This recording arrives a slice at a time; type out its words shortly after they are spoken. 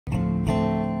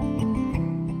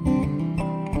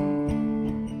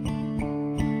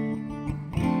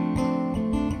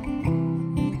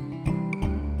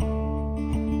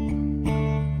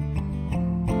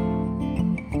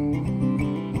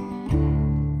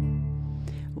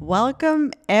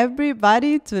Welcome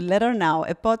everybody to Letter Now,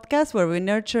 a podcast where we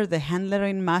nurture the hand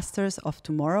lettering masters of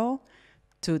tomorrow,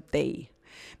 today.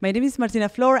 My name is Martina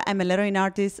Flor. I'm a lettering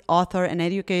artist, author, and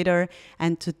educator,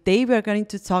 and today we are going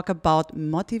to talk about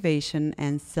motivation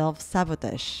and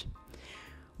self-sabotage.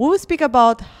 We will speak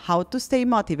about how to stay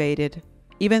motivated,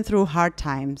 even through hard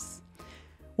times.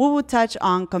 We will touch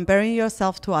on comparing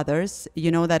yourself to others,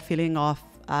 that feeling of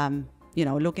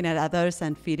looking at others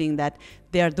and feeling that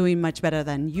they are doing much better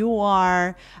than you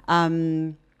are.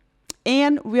 And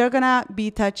we are going to be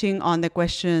touching on the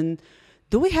question,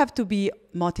 do we have to be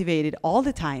motivated all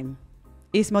the time?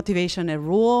 Is motivation a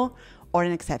rule or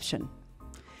an exception?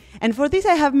 And for this,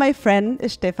 I have my friend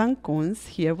Stefan Kunz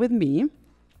here with me.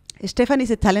 Stefan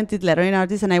is a talented lettering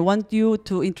artist, and I want you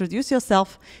to introduce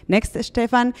yourself next,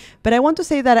 Stefan. But I want to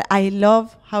say that I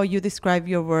love how you describe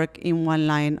your work in one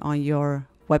line on your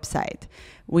website,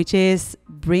 which is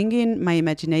bringing my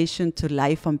imagination to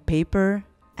life on paper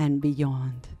and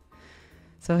beyond.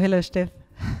 So hello, Steph.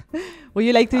 Would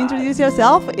you like to introduce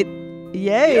yourself?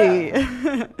 Yay!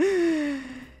 Yeah.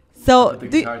 So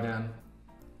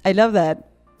I love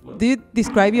that. Do you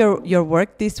describe your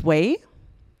work this way,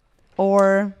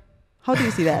 or how do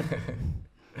you see that?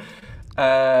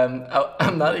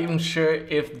 I'm not even sure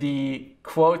if the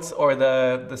quotes or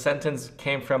the sentence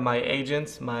came from my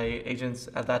agents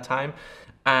at that time,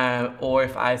 or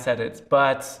if I said it.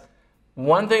 But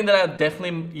one thing that I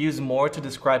definitely use more to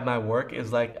describe my work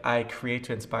is like I create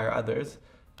to inspire others.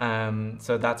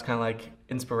 So that's kind of like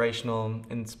inspirational,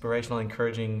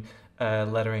 encouraging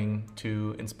lettering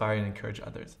to inspire and encourage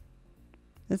others.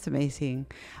 That's amazing.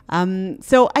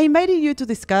 So I invited you to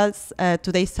discuss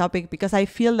today's topic because I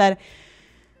feel that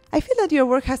your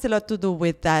work has a lot to do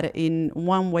with that in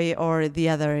one way or the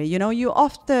other. You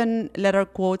often letter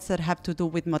quotes that have to do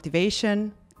with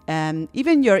motivation.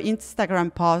 Even your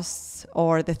Instagram posts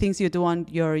or the things you do on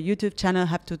your YouTube channel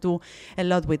have to do a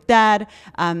lot with that.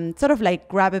 Sort of like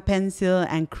grab a pencil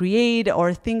and create,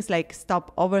 or things like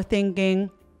stop overthinking.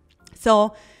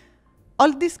 So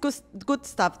all this good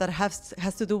stuff that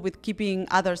has to do with keeping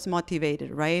others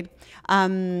motivated, right?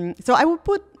 So I will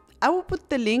put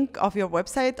the link of your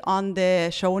website on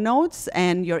the show notes,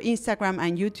 and your Instagram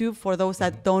and YouTube for those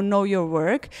that don't know your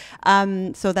work,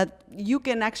 so that you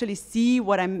can actually see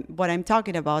what I'm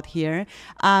talking about here.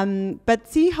 But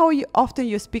see how often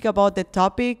you speak about the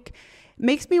topic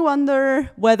makes me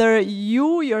wonder whether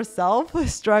you yourself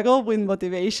struggle with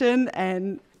motivation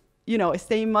and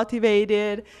staying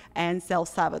motivated and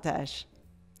self-sabotage.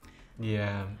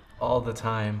 Yeah, all the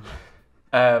time.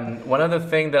 One other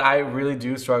thing that I really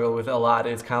do struggle with a lot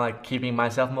is kind of like keeping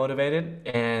myself motivated.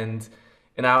 And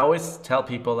I always tell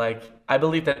people, like, I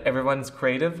believe that everyone's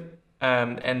creative,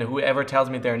 and whoever tells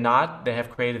me they're not, they have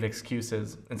creative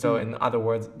excuses. And so in other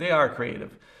words, they are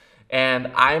creative.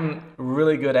 And I'm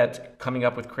really good at coming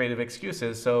up with creative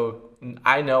excuses. So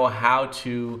I know how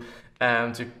to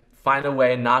find a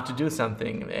way not to do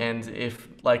something. And if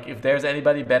there's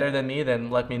anybody better than me, then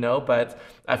let me know. But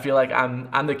I feel like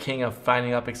I'm the king of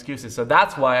finding up excuses. So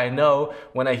that's why I know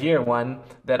when I hear one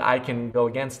that I can go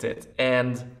against it.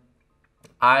 And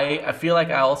I feel like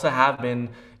I also have been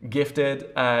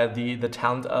gifted the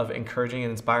talent of encouraging and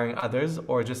inspiring others,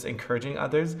 or just encouraging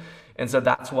others. And so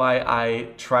that's why I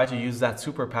try to use that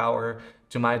superpower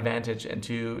to my advantage, and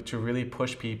to really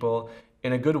push people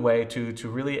in a good way, to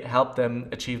really help them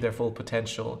achieve their full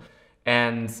potential.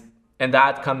 And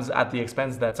that comes at the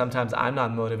expense that sometimes I'm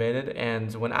not motivated,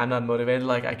 and when I'm not motivated,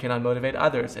 like, I cannot motivate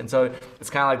others. And so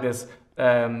it's kind of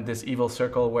like this evil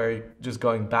circle where you're just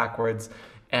going backwards.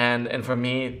 And for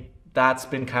me, that's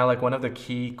been kind of like one of the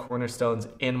key cornerstones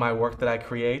in my work that I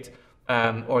create,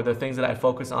 or the things that I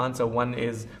focus on. So one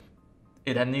is,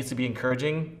 it needs to be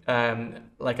encouraging.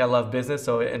 Like, I love business,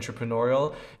 so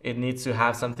entrepreneurial. It needs to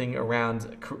have something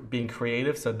around being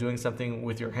creative, so doing something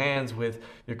with your hands, with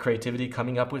your creativity,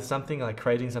 coming up with something, like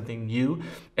creating something new.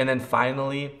 And then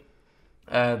finally,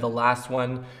 the last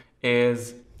one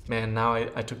is, now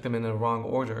I took them in the wrong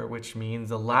order, which means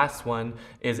the last one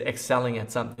is excelling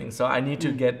at something. So I need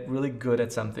to get really good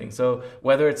at something. So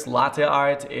whether it's latte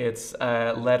art, it's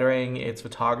lettering, it's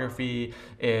photography,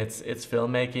 it's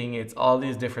filmmaking, it's all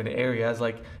these different areas.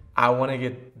 Like, I want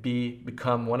to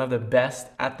become one of the best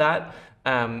at that,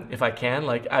 if I can.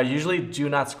 Like, I usually do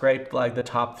not scrape like the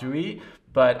top 3,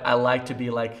 but I like to be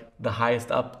like the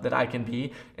highest up that I can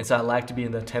be. And so I like to be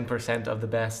in the 10% of the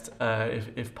best,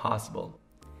 if possible.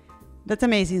 That's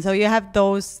amazing. So you have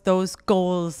those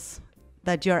goals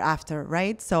that you're after,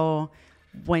 right? So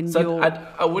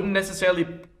I wouldn't necessarily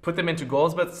put them into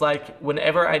goals, but it's like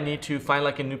whenever I need to find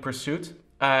like a new pursuit,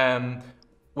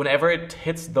 whenever it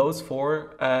hits those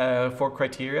four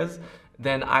criterias,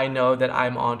 then I know that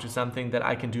I'm onto something that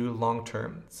I can do long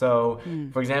term. So,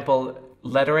 for example,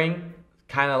 lettering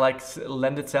kind of like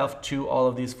lend itself to all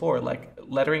of these four. Like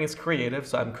lettering is creative,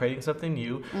 so I'm creating something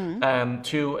new.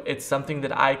 Two, it's something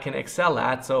that I can excel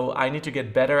at, so I need to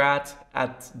get better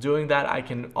at doing that. I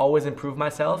can always improve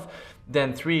myself.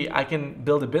 Then three, I can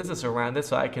build a business around it,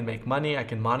 so I can make money, I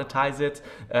can monetize it,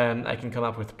 I can come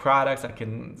up with products, I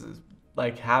can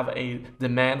like have a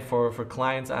demand for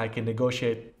clients, I can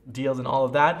negotiate deals and all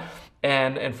of that.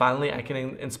 And finally, I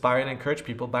can inspire and encourage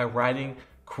people by writing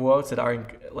quotes that are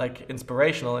like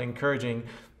inspirational, encouraging.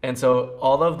 And so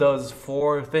all of those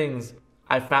four things,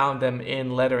 I found them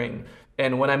in lettering.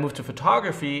 And when I moved to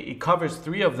photography, it covers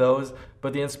three of those,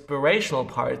 but the inspirational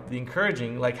part, the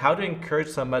encouraging, like how to encourage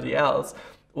somebody else,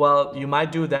 well, you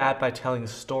might do that by telling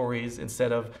stories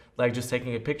instead of like just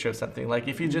taking a picture of something. Like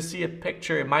if you just see a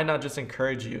picture, it might not just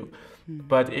encourage you,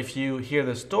 but if you hear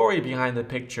the story behind the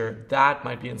picture, that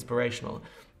might be inspirational.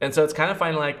 And so it's kind of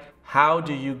finding like, how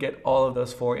do you get all of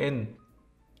those four in?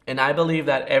 And I believe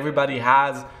that everybody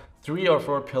has 3 or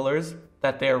 4 pillars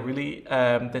that they're really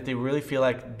that they really feel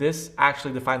like this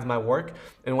actually defines my work.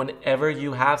 And whenever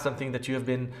you have something that you have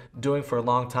been doing for a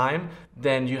long time,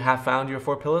 then you have found your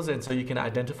 4 pillars, and so you can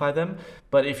identify them.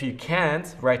 But if you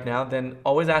can't right now, then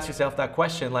always ask yourself that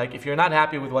question. Like if you're not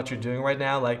happy with what you're doing right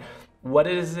now, like what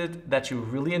is it that you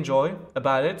really enjoy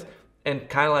about it? And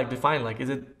kind of like define, like, is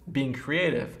it being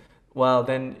creative? Well,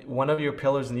 then one of your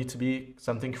pillars need to be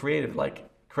something creative, like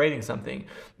creating something.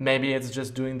 Maybe it's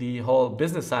just doing the whole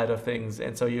business side of things,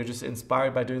 and so you're just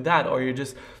inspired by doing that, or you're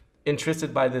just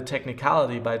interested by the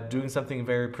technicality, by doing something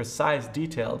very precise,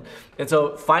 detailed. And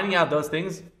so finding out those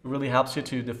things really helps you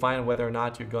to define whether or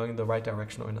not you're going in the right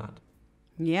direction or not.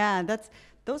 Yeah,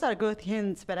 those are good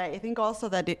hints. But I think also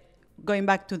that going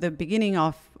back to the beginning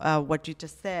of what you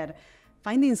just said,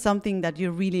 finding something that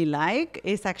you really like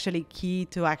is actually key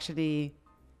to actually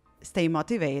stay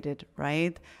motivated,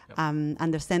 right? Yep.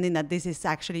 Understanding that this is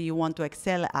actually you want to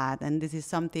excel at, and this is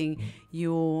something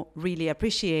you really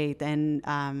appreciate, and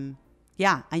and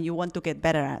you want to get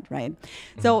better at, right?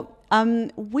 So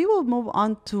we will move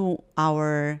on to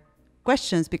our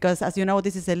questions, because as you know,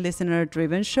 this is a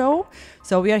listener-driven show.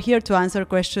 So we are here to answer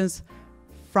questions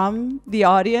from the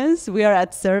audience. We are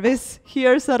at service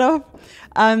here, sort of.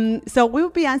 So we'll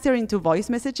be answering to voice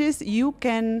messages.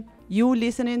 You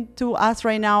listening to us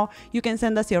right now, you can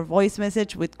send us your voice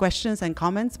message with questions and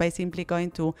comments by simply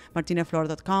going to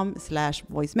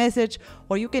martinaflor.com/voice message,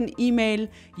 or you can email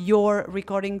your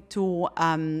recording to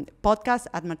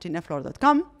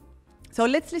podcast@martinaflor.com. So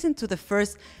let's listen to the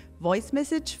first voice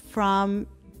message from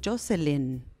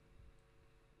Jocelyn.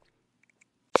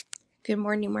 Good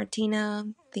morning, Martina.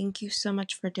 Thank you so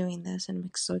much for doing this, and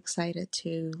I'm so excited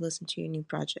to listen to your new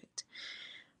project.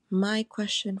 My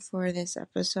question for this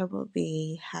episode will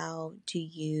be, how do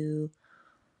you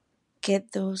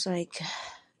get those,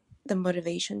 the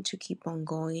motivation to keep on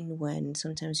going when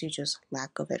sometimes you just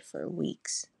lack of it for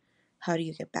weeks? How do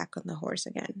you get back on the horse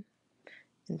again?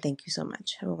 And thank you so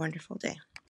much. Have a wonderful day.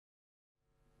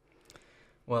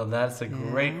 Well, that's a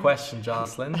great question,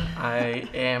 Jocelyn. I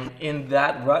am in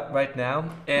that rut right now,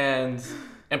 and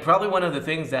probably one of the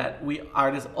things that we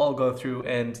artists all go through,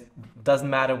 and doesn't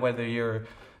matter whether you're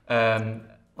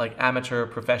like amateur or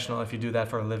professional, if you do that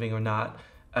for a living or not,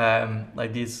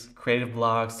 like these creative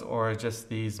blocks or just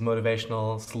these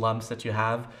motivational slumps that you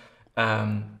have.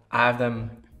 I have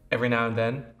them every now and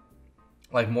then,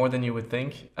 like more than you would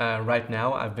think. Right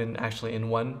now, I've been actually in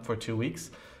one for 2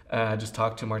 weeks. I just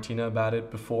talked to Martina about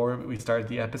it before we started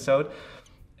the episode.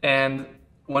 And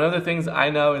one of the things I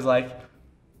know is like,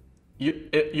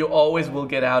 you always will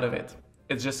get out of it.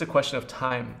 It's just a question of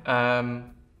time.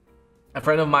 A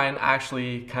friend of mine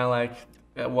actually kind of like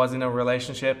was in a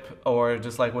relationship, or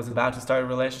just like was about to start a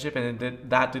relationship, and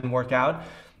that didn't work out.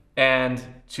 And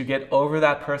to get over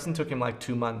that person took him like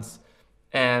 2 months.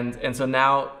 And so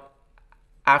now,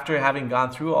 after having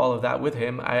gone through all of that with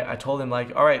him, I told him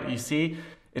like, all right, you see,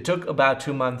 it took about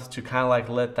 2 months to kind of like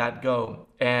let that go.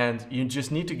 And you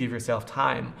just need to give yourself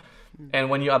time. And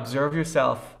when you observe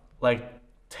yourself, like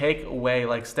take away,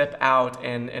 like step out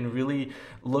and really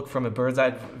look from a bird's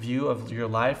eye view of your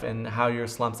life and how your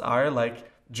slumps are, like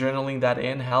journaling that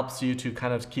in helps you to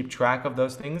kind of keep track of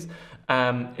those things,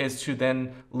 is to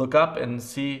then look up and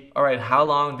see, all right, how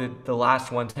long did the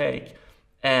last one take?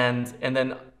 And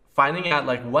then finding out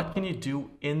like, what can you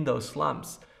do in those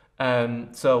slumps?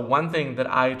 So one thing that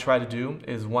I try to do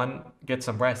is get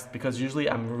some rest, because usually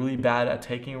I'm really bad at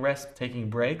taking rest, taking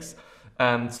breaks.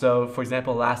 So for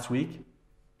example, last week,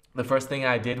 the first thing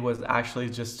I did was actually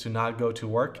just to not go to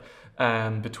work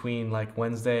between like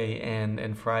Wednesday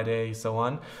and Friday, so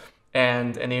on.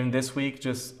 And even this week,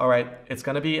 just, all right, it's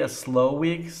going to be a slow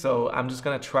week. So I'm just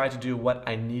going to try to do what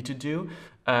I need to do.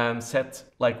 Set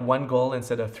like one goal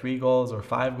instead of 3 goals or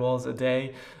 5 goals a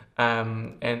day.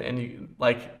 And you,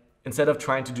 like, instead of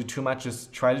trying to do too much,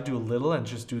 just try to do a little and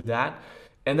just do that.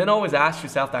 And then always ask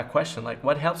yourself that question, like,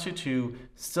 what helps you to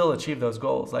still achieve those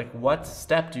goals? Like, what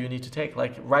step do you need to take?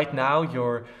 Like right now,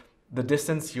 the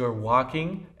distance you're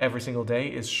walking every single day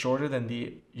is shorter than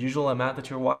the usual amount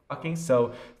that you're walking.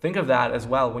 So think of that as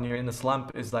well when you're in the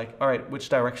slump, is like, all right, which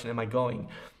direction am I going?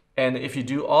 And if you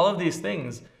do all of these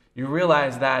things, you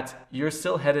realize that you're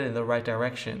still headed in the right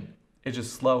direction. It's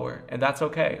just slower, and that's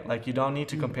okay. Like, you don't need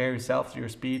to compare yourself, your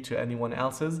speed, to anyone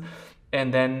else's.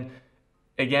 And then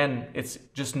again, it's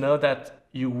just know that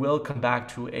you will come back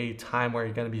to a time where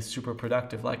you're going to be super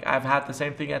productive. Like, I've had the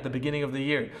same thing at the beginning of the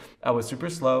year. I was super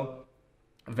slow,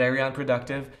 very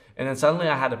unproductive, and then suddenly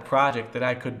I had a project that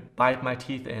I could bite my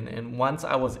teeth in. And once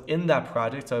I was in that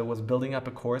project, so I was building up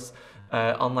a course,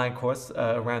 online course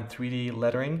around 3D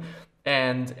lettering.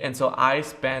 And so I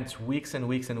spent weeks and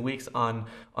weeks and weeks on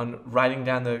writing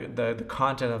down the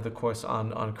content of the course,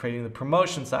 on creating the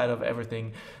promotion side of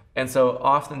everything. And so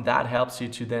often that helps you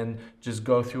to then just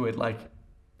go through it. Like,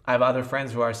 I have other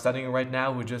friends who are studying right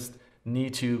now who just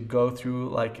need to go through,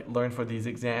 like, learn for these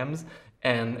exams.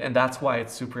 And that's why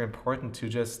it's super important to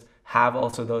just have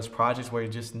also those projects where you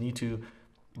just need to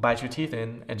bite your teeth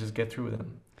in and just get through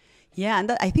them. Yeah,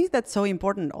 and I think that's so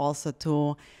important also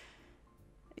to,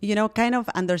 kind of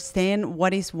understand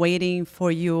what is waiting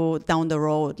for you down the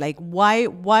road. Like,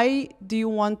 why do you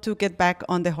want to get back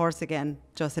on the horse again,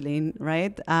 Jocelyn,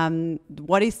 right?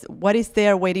 What is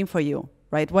there waiting for you,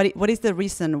 right? What is the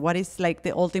reason? What is like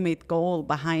the ultimate goal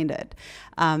behind it?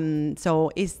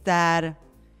 So is that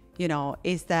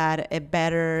a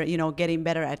better, getting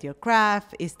better at your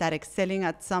craft? Is that excelling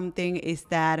at something? Is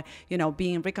that,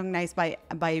 being recognized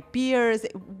by peers?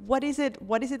 What is it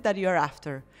that you're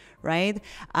after, right?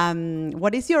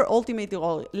 What is your ultimate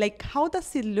goal? Like, how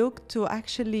does it look to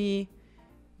actually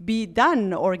be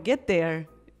done or get there,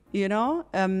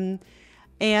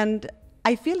 And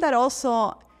I feel that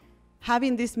also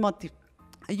having this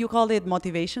you call it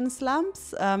motivation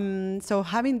slumps. So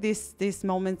having these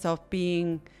moments of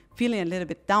feeling a little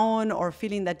bit down, or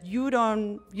feeling that you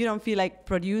don't feel like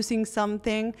producing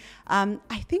something,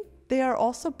 I think they are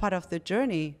also part of the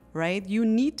journey, right? You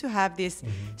need to have these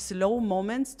slow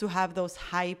moments to have those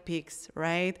high peaks,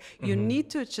 right? You need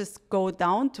to just go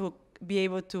down to be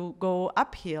able to go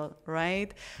uphill,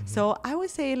 right? So I would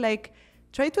say, like,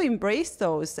 try to embrace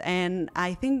those. And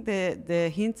I think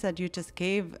the hints that you just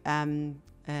gave,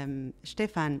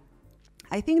 Stefan,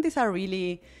 I think these are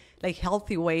really like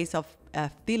healthy ways of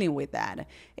dealing with that.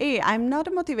 Hey, I'm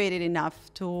not motivated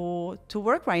enough to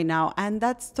work right now, and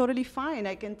that's totally fine.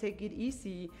 I can take it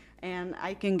easy, and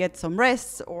I can get some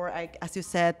rest, or as you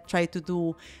said, try to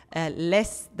do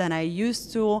less than I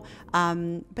used to.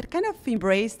 But kind of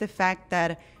embrace the fact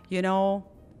that,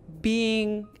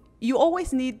 you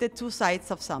always need the two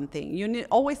sides of something. You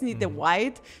always need the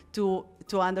white to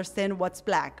understand what's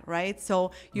black, right?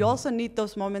 So you also need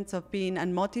those moments of being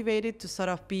unmotivated to sort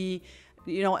of be,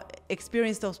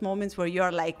 experience those moments where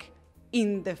you're like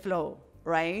in the flow,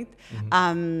 right?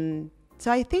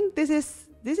 So I think this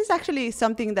is actually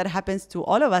something that happens to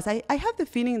all of us. I have the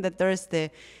feeling that there's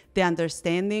the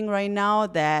understanding right now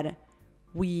that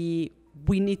we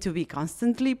need to be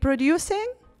constantly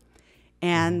producing.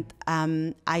 And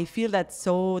I feel that's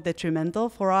so detrimental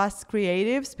for us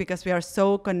creatives, because we are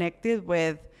so connected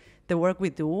with the work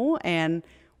we do. And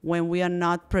when we are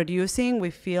not producing, we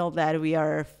feel that we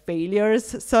are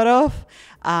failures, sort of.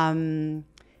 And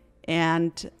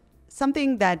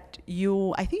something that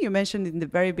I think you mentioned in the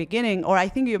very beginning, or I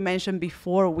think you mentioned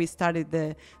before we started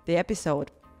the episode,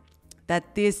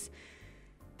 that this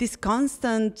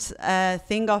constant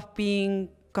thing of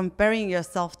comparing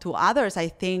yourself to others, I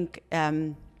think,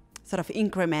 sort of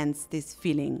increments this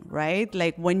feeling, right?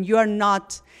 Like when you're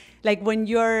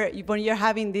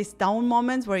having these down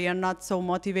moments where you're not so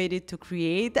motivated to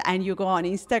create, and you go on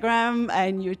Instagram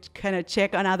and you kind of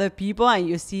check on other people and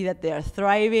you see that they're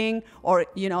thriving, or,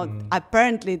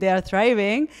 apparently they are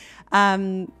thriving,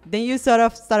 then you sort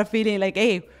of start feeling like,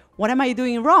 hey, what am I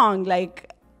doing wrong?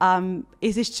 Like,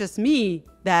 is it just me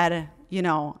that,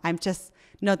 I'm just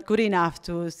not good enough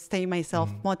to stay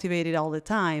myself motivated all the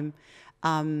time?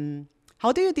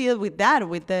 How do you deal with that,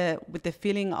 with the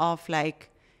feeling of like,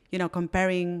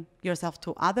 comparing yourself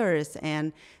to others,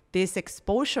 and this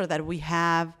exposure that we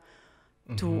have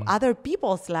to other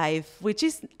people's life, which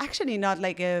is actually not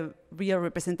like a real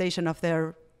representation of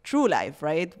their true life,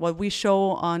 right? What we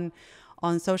show on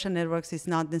social networks is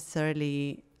not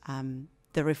necessarily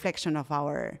the reflection of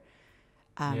our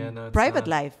private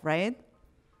life, right?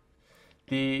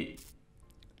 The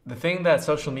thing that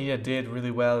social media did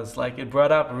really well is like it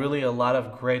brought up really a lot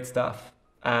of great stuff,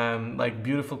 like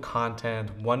beautiful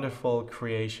content, wonderful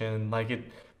creation. Like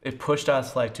it pushed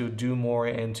us like to do more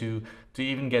and to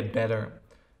even get better.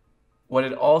 What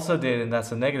it also did, and that's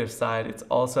the negative side, it's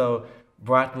also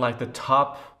brought like the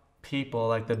top people,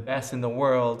 like the best in the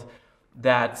world,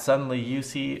 that suddenly you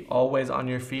see always on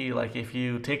your feed. Like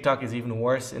TikTok is even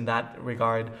worse in that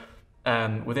regard.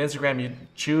 With Instagram, you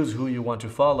choose who you want to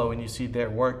follow and you see their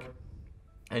work.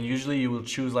 And usually you will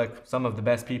choose like some of the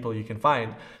best people you can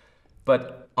find.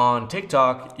 But on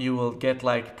TikTok, you will get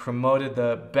like promoted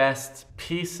the best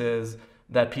pieces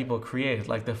that people create,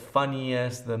 like the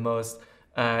funniest, the most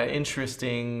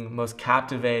interesting, most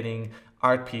captivating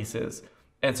art pieces.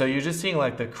 And so you're just seeing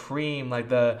like the cream, like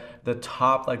the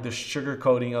top, like the sugar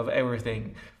coating of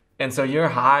everything. And so you're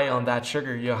high on that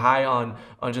sugar, you're high on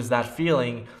just that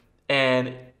feeling.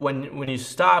 And when you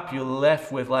stop, you're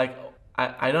left with like,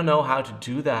 I don't know how to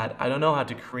do that. I don't know how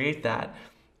to create that.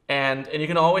 And you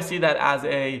can always see that as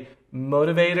a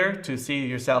motivator to see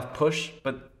yourself push,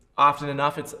 but often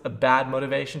enough, it's a bad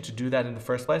motivation to do that in the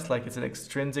first place. Like it's an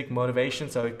extrinsic motivation,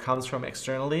 so it comes from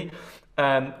externally.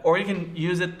 Or you can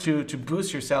use it to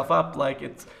boost yourself up. Like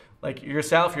it's like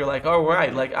yourself, you're like, oh,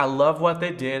 right, like I love what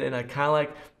they did. And I kind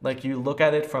of like you look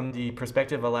at it from the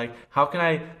perspective of like, how can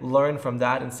I learn from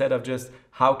that instead of just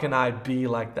how can I be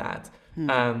like that?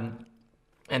 And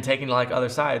taking like other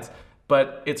sides.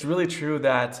 But it's really true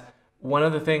that one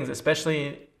of the things,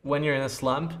 especially when you're in a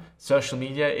slump, social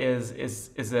media is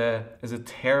a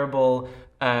terrible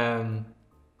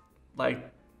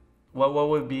like what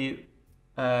would be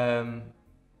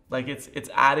like it's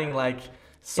adding like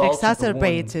salt it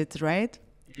exacerbates it, right?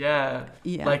 Yeah.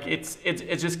 Like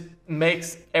it just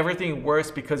makes everything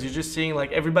worse because you're just seeing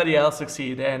like everybody else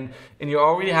succeed and you're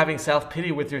already having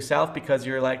self-pity with yourself because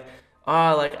you're like,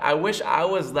 oh, like I wish I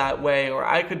was that way, or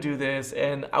I could do this,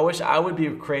 and I wish I would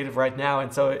be creative right now.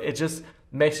 And so it just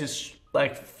makes you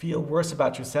like feel worse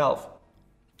about yourself.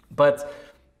 But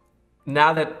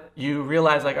now that you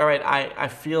realize like, all right, I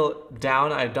feel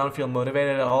down, I don't feel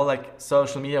motivated at all, like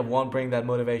social media won't bring that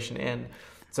motivation in.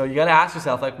 So you got to ask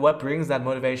yourself, like, what brings that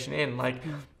motivation in? Like,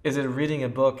 is it reading a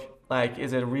book? Like,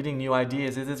 is it reading new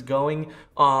ideas? Is it going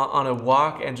on a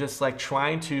walk and just like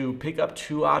trying to pick up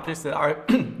two objects that are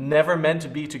never meant to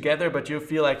be together, but you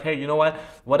feel like, hey, you know what?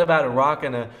 What about a rock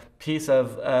and a piece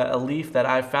of a leaf that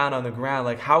I found on the ground?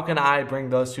 Like, how can I bring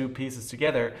those two pieces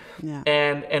together? Yeah.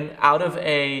 And out of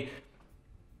it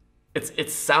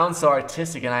sounds so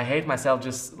artistic, and I hate myself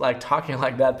just like talking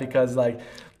like that because like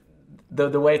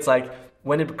the way it's like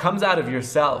when it comes out of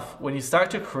yourself, when you start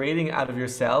to creating out of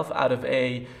yourself, out of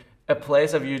a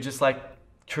place of you just like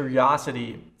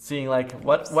curiosity, seeing like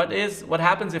what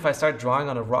happens if I start drawing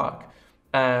on a rock,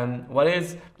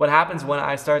 what happens when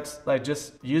I start like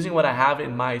just using what I have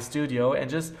in my studio and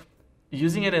just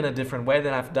using it in a different way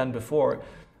than I've done before.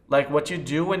 Like what you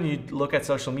do when you look at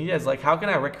social media is like, how can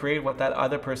I recreate what that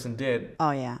other person did?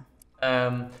 Oh yeah.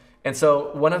 And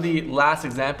so one of the last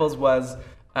examples was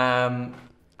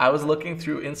I was looking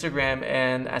through Instagram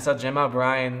and I saw Gemma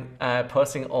O'Brien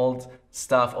posting old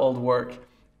stuff, old work.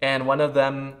 And one of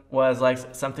them was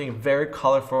like something very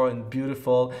colorful and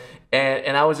beautiful.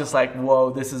 And I was just like, whoa,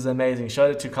 this is amazing.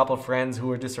 Showed it to a couple of friends who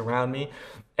were just around me.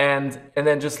 And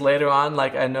then just later on,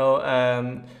 like I know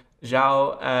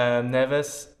João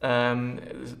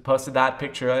Neves posted that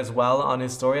picture as well on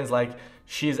his story. And it's like,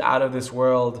 she's out of this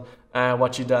world,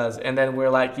 what she does. And then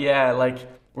we're like, yeah, like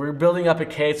we're building up a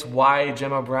case why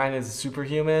Gemma O'Brien is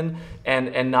superhuman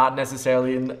and not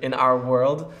necessarily in our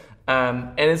world.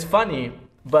 And it's funny,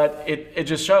 but it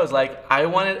just shows like I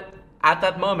wanted at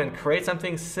that moment create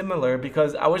something similar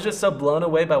because I was just so blown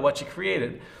away by what she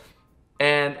created.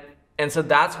 And so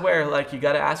that's where like you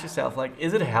got to ask yourself, like,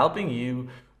 is it helping you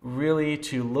really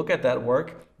to look at that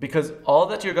work? Because all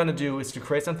that you're going to do is to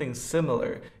create something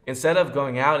similar instead of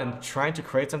going out and trying to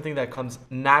create something that comes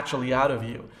naturally out of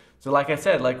you. So like I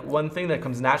said, like one thing that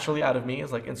comes naturally out of me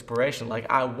is like inspiration.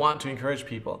 Like I want to encourage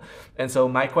people. And so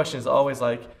my question is always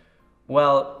like,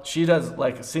 well, she does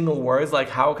like single words, like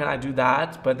how can I do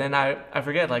that? But then I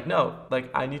forget, like, no, like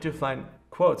I need to find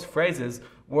quotes, phrases,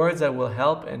 words that will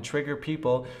help and trigger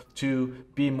people to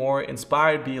be more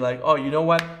inspired, be like, oh, you know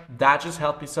what? That just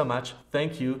helped me so much.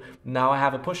 Thank you. Now I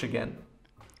have a push again.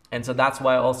 And so that's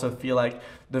why I also feel like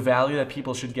the value that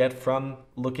people should get from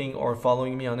looking or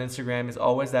following me on Instagram is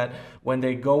always that when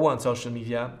they go on social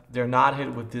media, they're not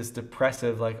hit with this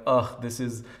depressive, like, oh, this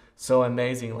is so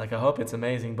amazing. Like, I hope it's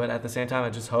amazing. But at the same time, I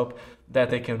just hope that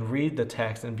they can read the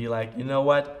text and be like, you know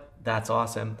what? That's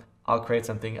awesome. I'll create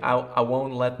something. I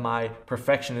won't let my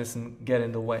perfectionism get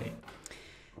in the way.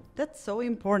 That's so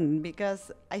important,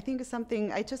 because I think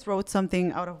I just wrote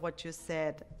something out of what you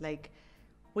said, like,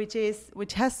 which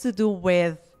has to do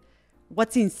with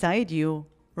what's inside you,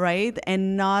 right?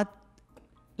 And not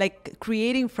like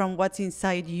creating from what's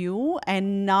inside you,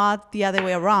 and not the other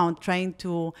way around, trying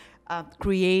to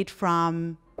create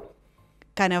from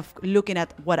kind of looking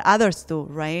at what others do,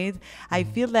 right? I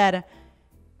feel that,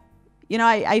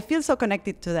 I feel so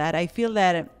connected to that. I feel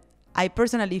that I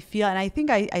personally feel, and I think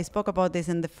I spoke about this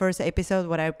in the first episode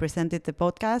where I presented the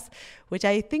podcast, which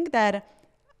I think that,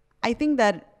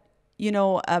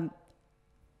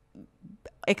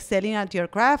 excelling at your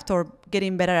craft, or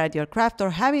getting better at your craft,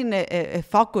 or having a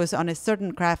focus on a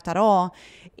certain craft at all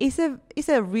is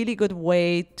a really good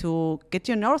way to get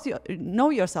to know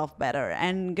yourself better,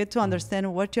 and get to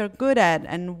understand what you're good at,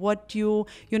 and what you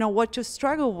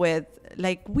struggle with.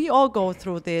 Like, we all go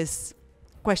through these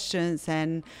questions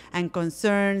and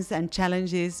concerns and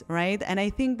challenges, right? And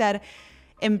I think that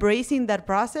embracing that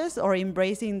process, or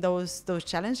embracing those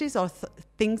challenges, or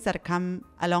things that come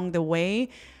along the way,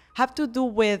 have to do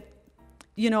with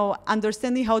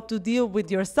understanding how to deal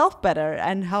with yourself better,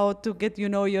 and how to get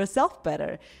yourself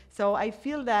better. So I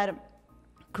feel that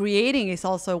creating is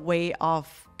also a way of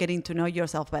getting to know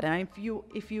yourself better. And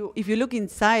if you look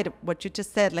inside, what you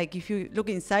just said, like, if you look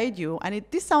inside you, and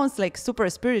this sounds like super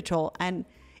spiritual, and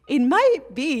it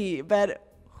might be, but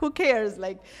who cares?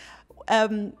 Like,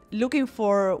 looking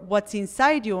for what's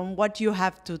inside you, and what you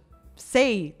have to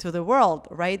say to the world,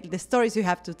 right? The stories you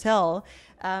have to tell.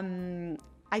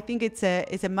 I think it's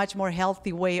a much more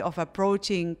healthy way of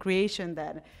approaching creation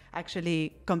than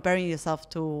actually comparing yourself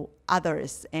to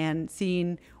others, and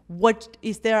seeing what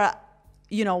is there,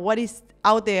 what is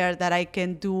out there that I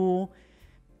can do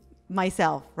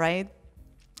myself, right?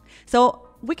 So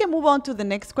we can move on to the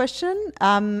next question.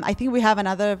 I think we have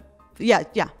another. Yeah.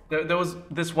 There was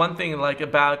this one thing, like,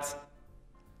 about,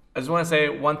 I just want to say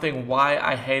one thing why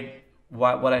I hate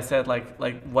what I said,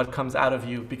 like what comes out of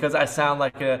you, because I sound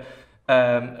like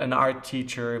an art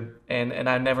teacher, and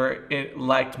I never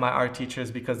liked my art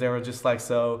teachers, because they were just like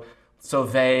so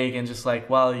vague, and just like,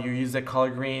 well, you use the color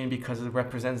green because it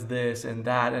represents this and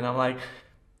that, and I'm like,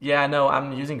 yeah, no,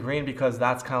 I'm using green because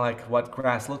that's kind of like what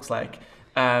grass looks like.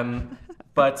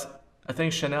 But I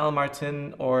think Chanel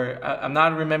Martin, or I'm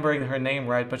not remembering her name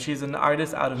right, but she's an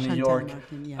artist out of New York.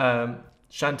 Martin, yeah.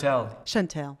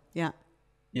 Chantel, yeah.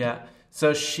 Yeah.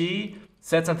 So she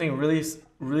said something really,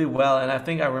 really well, and I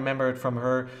think I remember it from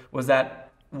her, was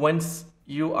that once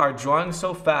you are drawing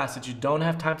so fast that you don't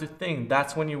have time to think,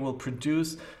 that's when you will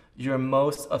produce your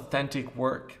most authentic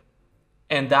work.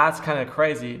 And that's kind of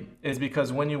crazy, is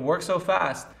because when you work so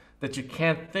fast that you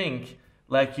can't think,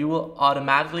 like, you will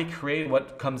automatically create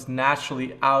what comes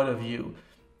naturally out of you.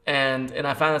 And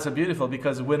I find that so beautiful,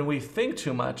 because when we think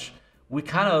too much, we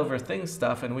kind of overthink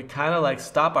stuff, and we kind of like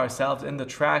stop ourselves in the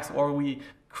tracks, or we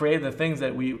create the things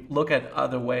that we look at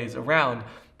other ways around.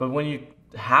 But when you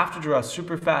have to draw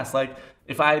super fast, like,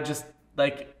 if I just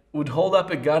like would hold up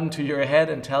a gun to your head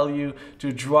and tell you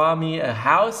to draw me a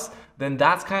house, then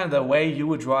that's kind of the way you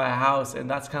would draw a house. And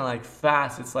that's kind of like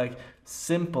fast. It's like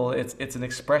simple. It's an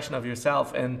expression of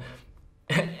yourself. And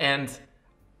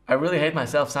I really hate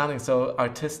myself sounding so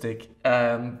artistic.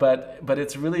 But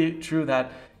it's really true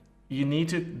that you need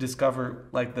to discover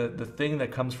like the thing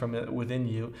that comes from it within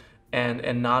you,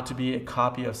 and not to be a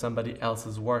copy of somebody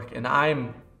else's work. And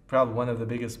I'm probably one of the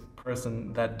biggest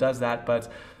person that does that,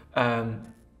 but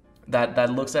that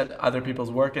looks at other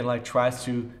people's work and like tries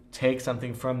to take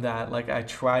something from that. Like, I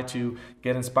try to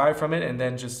get inspired from it, and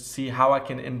then just see how I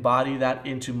can embody that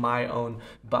into my own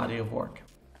body of work.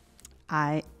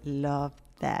 I love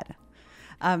that.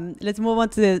 Let's move on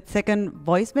to the second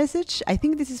voice message. I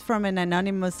think this is from an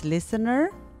anonymous listener.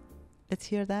 Let's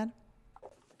hear that.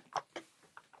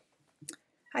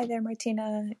 Hi there,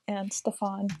 Martina and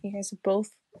Stefan. You guys are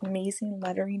both amazing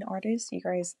lettering artists. You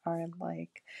guys are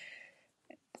like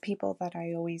people that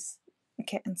I always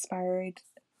get inspired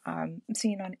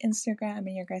seeing on Instagram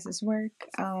and your guys' work.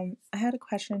 I had a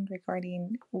question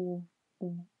regarding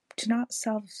to not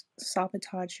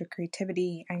self-sabotage your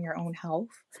creativity and your own health.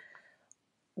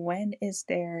 When is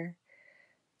there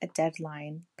a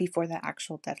deadline before the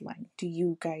actual deadline? Do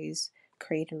you guys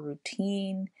create a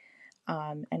routine?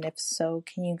 And if so,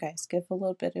 can you guys give a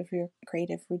little bit of your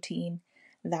creative routine?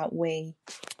 That way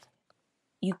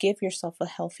you give yourself a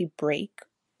healthy break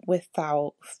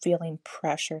without feeling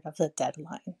pressured of the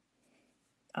deadline.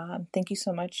 Thank you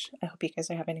so much. I hope you guys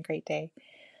are having a great day.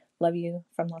 Love you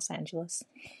from Los Angeles.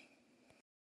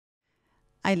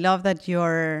 I love that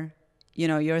you're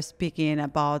speaking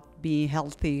about being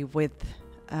healthy with,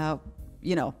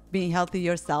 being healthy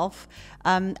yourself.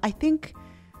 I think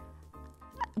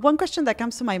one question that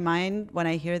comes to my mind when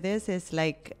I hear this is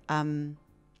like,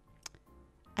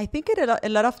 I think it a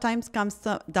lot of times comes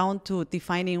down to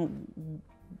defining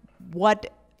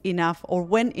what enough or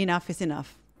when enough is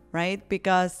enough, right?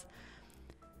 Because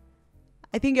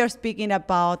I think you're speaking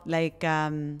about like,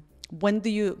 when do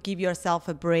you give yourself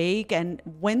a break, and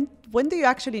when do you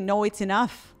actually know it's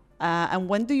enough, and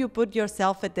when do you put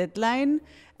yourself a deadline,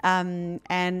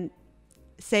 and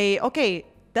say, okay,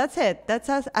 that's it, that's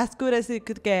as good as it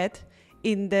could get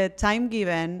in the time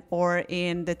given or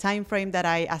in the time frame that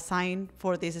I assign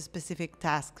for this specific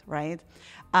task, right?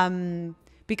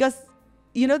 Because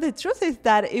the truth is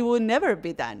that it will never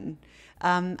be done.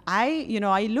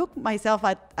 I look myself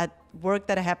at work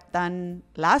that I have done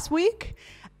last week,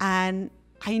 and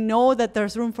I know that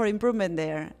there's room for improvement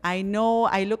there. I know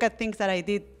I look at things that I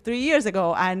did 3 years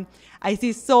ago, and I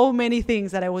see so many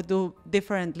things that I would do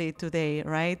differently today,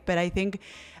 right? But I think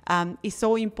it's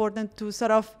so important to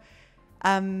sort of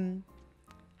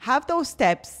have those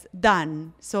steps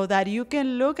done so that you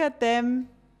can look at them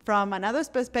from another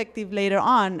perspective later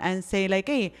on and say like,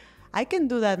 hey, I can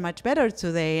do that much better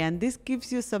today. And this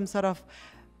gives you some sort of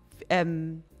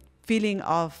feeling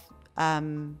of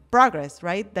progress,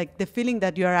 right? Like the feeling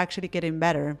that you are actually getting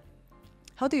better.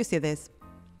 How do you see this?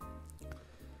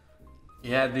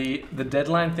 Yeah, the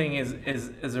deadline thing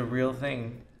is a real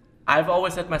thing. I've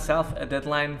always set myself a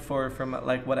deadline for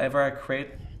like whatever I create.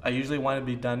 I usually want to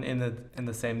be done in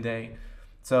the same day.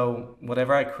 So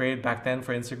whatever I created back then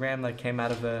for Instagram, like came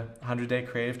out of the 100-day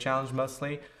creative challenge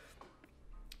mostly,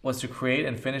 was to create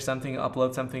and finish something,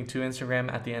 upload something to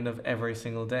Instagram at the end of every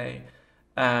single day.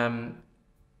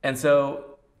 And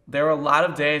so there were a lot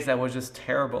of days that were just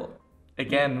terrible.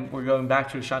 Again, we're going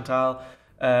back to Chantal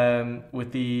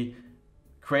with the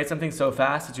create something so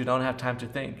fast that you don't have time to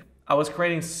think. I was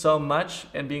creating so much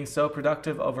and being so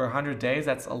productive over 100 days,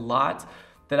 that's a lot,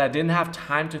 that I didn't have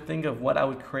time to think of what I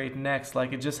would create next.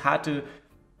 Like it just had to,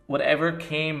 whatever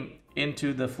came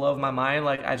into the flow of my mind,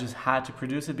 like I just had to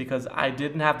produce it because I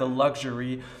didn't have the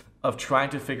luxury of trying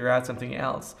to figure out something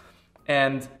else.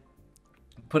 And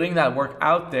putting that work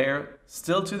out there,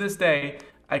 still to this day,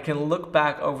 I can look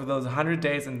back over those 100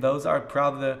 days, and those are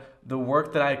probably the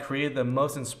work that I created, the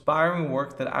most inspiring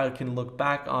work that I can look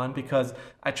back on, because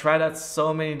I tried out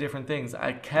so many different things.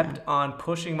 I kept on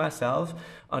pushing myself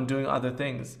on doing other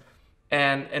things.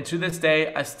 And to this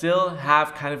day, I still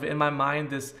have kind of in my mind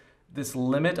this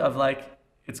limit of like,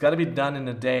 it's got to be done in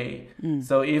a day.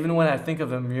 So even when I think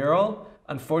of a mural,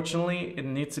 unfortunately, it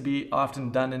needs to be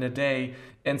often done in a day.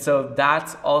 And so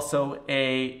that's also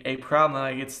a problem.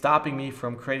 Like it's stopping me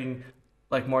from creating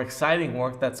like more exciting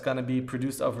work that's going to be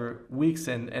produced over weeks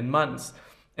and months.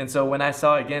 And so when I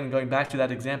saw, again, going back to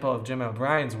that example of Gemma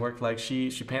O'Brien's work, like she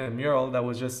painted a mural that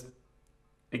was just,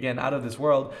 again, out of this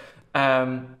world.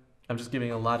 I'm just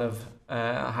giving a lot of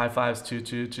high fives to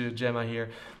Gemma here.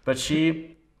 But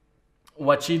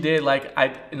what she did, like,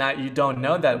 you don't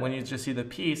know that when you just see the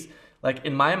piece. Like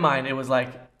in my mind, it was like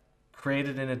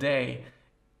created in a day.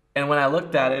 And when I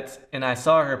looked at it and I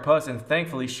saw her post, and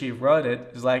thankfully she wrote it,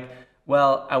 it was like,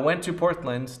 well, I went to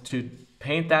Portland to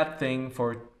paint that thing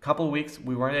for a couple of weeks.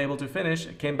 We weren't able to finish.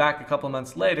 I came back a couple of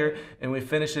months later and we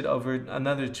finished it over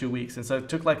another 2 weeks. And so it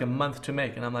took like a month to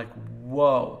make. And I'm like,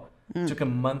 whoa, it took a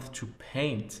month to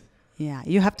paint. Yeah,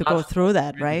 you have to go through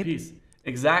that, right? Piece.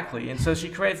 Exactly. And so she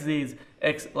creates these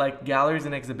like galleries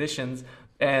and exhibitions,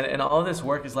 and all this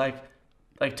work is like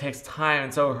takes time.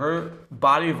 And so her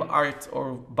body of art,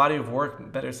 or body of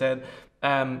work, better said,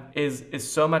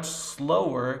 is so much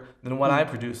slower than what I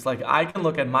produce. Like I can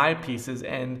look at my pieces,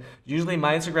 and usually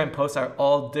my Instagram posts are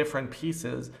all different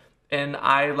pieces. And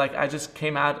I just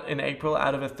came out in April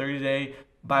out of a 30-day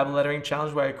Bible lettering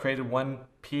challenge where I created one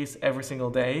piece every single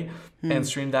day and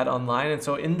streamed that online. And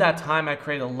so in that time, I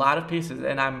created a lot of pieces,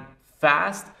 and I'm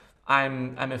fast,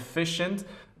 I'm efficient.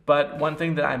 But one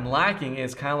thing that I'm lacking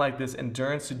is kind of like this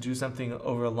endurance to do something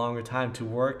over a longer time, to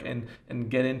work and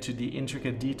get into the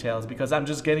intricate details, because I'm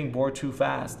just getting bored too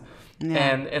fast. Yeah.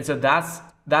 And so that's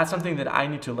something that I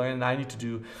need to learn and I need to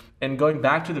do. And going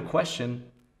back to the question,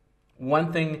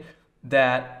 one thing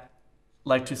that,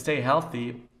 like, to stay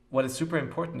healthy, what is super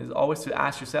important is always to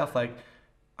ask yourself, like,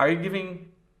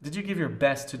 did you give your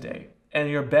best today? and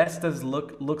your best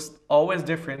looks always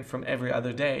different from every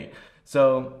other day.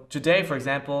 So today, for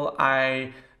example,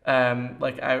 I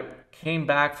came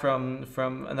back from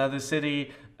another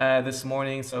city this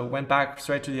morning, so went back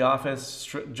straight to the office,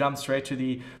 jumped straight to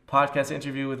the podcast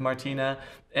interview with Martina,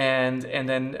 and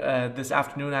then this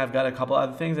afternoon I've got a couple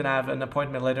other things, and I have an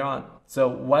appointment later on. So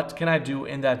what can I do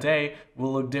in that day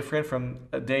will look different from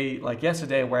a day like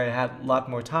yesterday where I had a lot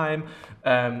more time,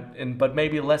 but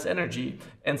maybe less energy.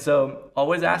 And so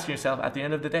always ask yourself at the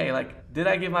end of the day, like, did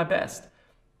I give my best?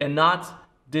 And not,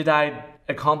 did I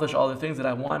accomplish all the things that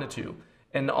I wanted to?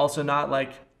 And also not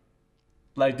like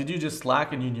did you just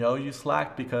slack and you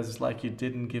slacked because like you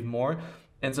didn't give more?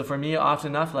 And so for me,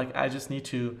 often enough, like I just need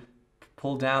to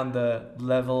pull down the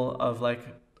level of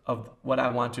what I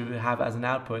want to have as an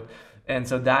output. And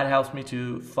so that helps me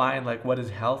to find like what is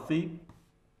healthy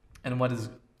and what is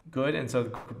good. And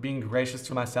so being gracious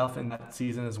to myself in that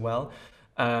season as well.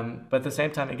 But at the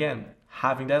same time, again,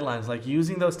 having deadlines, like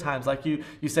using those times, like you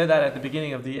said that at the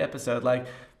beginning of the episode, like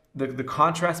the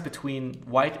contrast between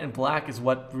white and black is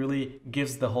what really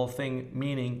gives the whole thing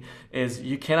meaning. Is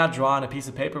you cannot draw on a piece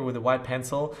of paper with a white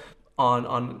pencil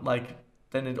on like,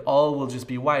 then it all will just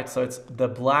be white. So it's the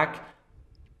black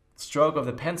stroke of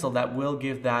the pencil that will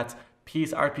give that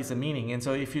art piece of meaning. And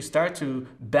so if you start to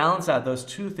balance out those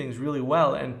two things really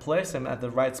well and place them at the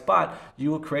right spot,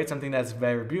 you will create something that's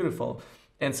very beautiful.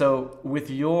 And so with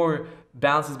your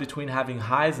balances between having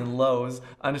highs and lows,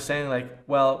 understanding like,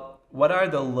 well, what are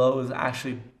the lows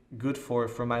actually good for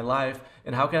my life,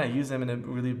 and how can I use them in a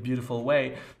really beautiful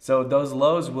way? So those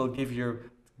lows will give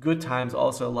your good times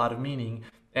also a lot of meaning,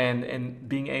 and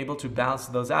being able to balance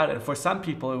those out. And for some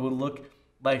people, it will look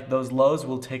like those lows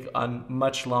will take on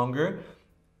much longer.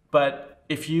 But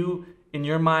if you, in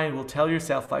your mind, will tell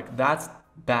yourself like that's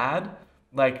bad,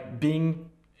 like being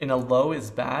in a low is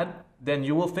bad, then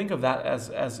you will think of that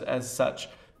as such.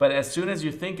 But as soon as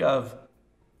you think of,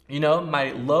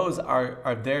 my lows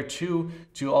are there too,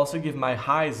 to also give my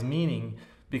highs meaning,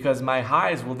 because my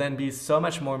highs will then be so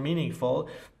much more meaningful,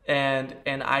 and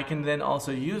I can then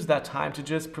also use that time to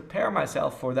just prepare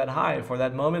myself for that high, for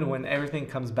that moment when everything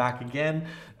comes back again,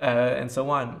 and so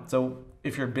on. So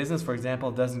if your business, for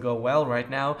example, doesn't go well right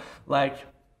now, like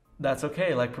that's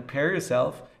okay. Like prepare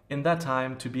yourself in that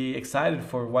time to be excited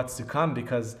for what's to come,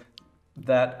 because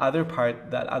that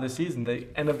other season, the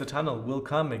end of the tunnel will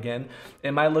come again.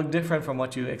 It might look different from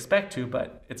what you expect to,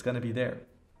 but it's going to be there.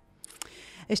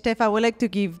 Steph, I would like to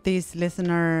give this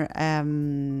listener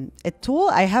a tool.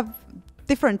 I have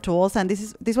different tools, and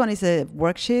this one is a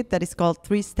worksheet that is called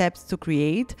 3 Steps to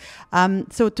Create.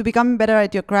 So to become better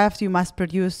at your craft, you must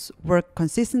produce work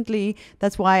consistently.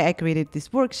 That's why I created this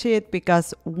worksheet,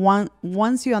 because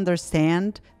once you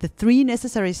understand the 3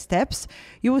 necessary steps,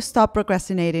 you will stop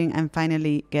procrastinating and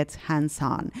finally get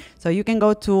hands-on. So you can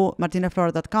go to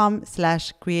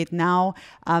martinaflor.com/create now.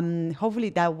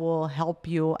 Hopefully that will help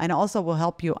you, and also will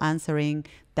help you answering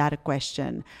that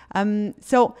question.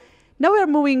 So now we're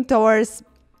moving towards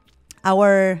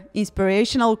our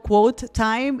inspirational quote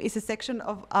time. Is a section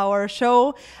of our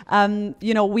show.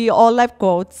 We all love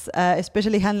quotes,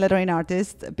 especially hand lettering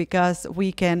artists, because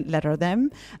we can letter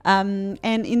them. And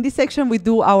in this section, we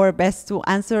do our best to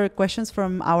answer questions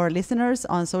from our listeners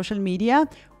on social media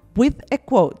with a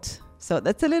quote. So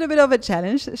that's a little bit of a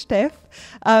challenge, Steph.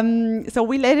 So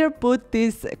we later put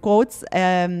these quotes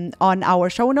on our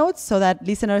show notes so that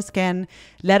listeners can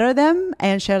letter them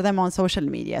and share them on social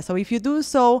media. So if you do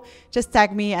so, just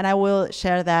tag me and I will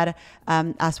share that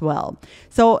as well.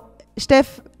 So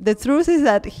Steph, the truth is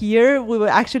that here we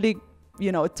will actually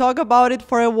talk about it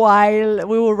for a while.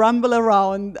 We will rumble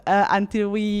around until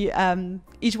we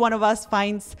each one of us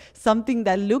finds something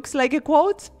that looks like a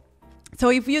quote. So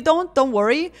if you don't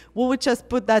worry, we will just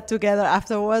put that together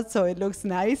afterwards so it looks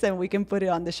nice and we can put it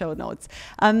on the show notes.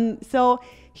 So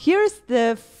here's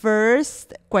the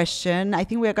first question. I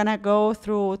think we're going to go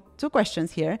through 2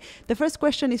 questions here. The first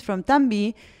question is from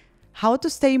Tambi. How to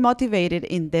stay motivated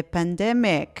in the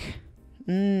pandemic?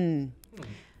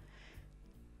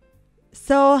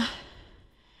 So,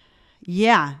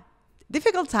 yeah,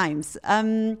 difficult times.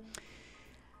 I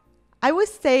would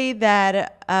say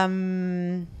that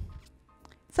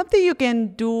something you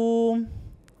can do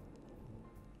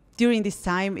during this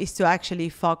time is to actually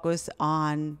focus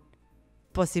on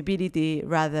possibility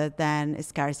rather than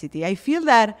scarcity. I feel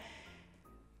that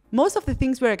most of the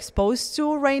things we're exposed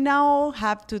to right now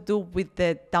have to do with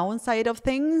the downside of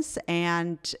things,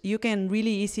 and you can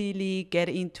really easily get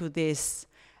into this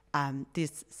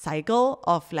cycle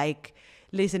of like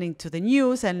listening to the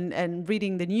news and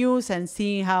reading the news and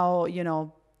seeing how,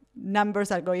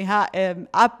 numbers are going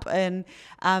up, and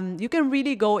you can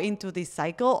really go into this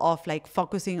cycle of like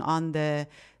focusing on the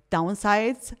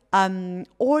downsides,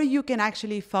 or you can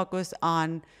actually focus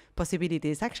on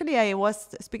possibilities. Actually, I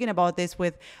was speaking about this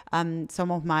with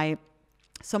some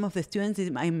of the students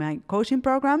in my coaching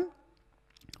program.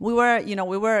 We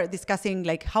were discussing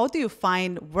like, how do you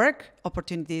find work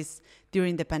opportunities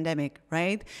during the pandemic,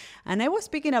 right? And I was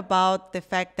speaking about the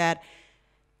fact that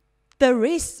there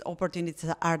is opportunities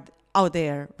are out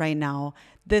there right now.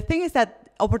 The thing is that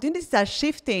opportunities are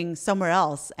shifting somewhere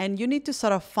else, and you need to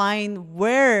sort of find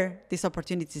where these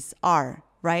opportunities are,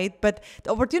 right? But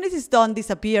the opportunities don't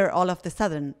disappear all of the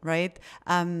sudden, right?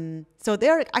 So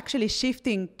they're actually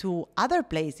shifting to other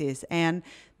places, and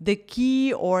the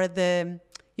key or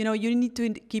you need to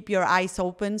keep your eyes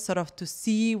open sort of to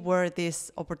see where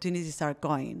these opportunities are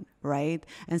going, right?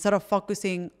 And sort of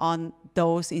focusing on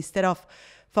those instead of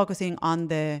focusing on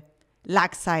the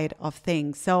lack side of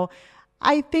things. So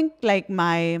I think like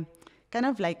my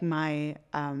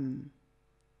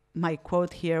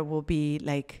quote here will be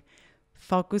like,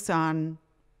 focus on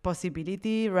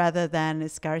possibility rather than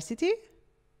scarcity.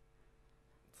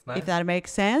 Nice. If that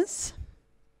makes sense.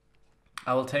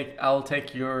 I will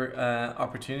take your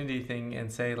opportunity thing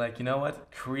and say, like, you know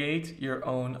what? Create your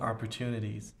own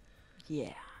opportunities.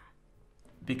 Yeah.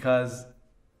 Because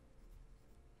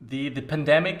the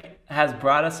pandemic has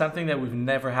brought us something that we've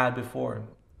never had before.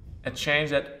 A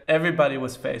change that everybody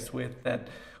was faced with, that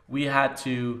we had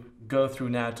to go through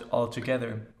now all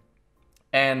together.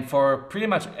 And for pretty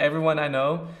much everyone I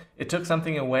know, it took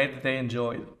something away that they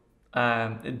enjoyed.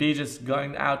 It'd be just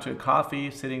going out to a coffee,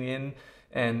 sitting in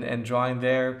and drawing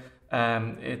there.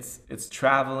 It's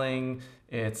traveling.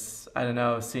 It's, I don't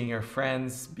know, seeing your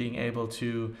friends, being able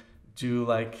to do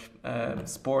like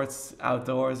sports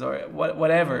outdoors or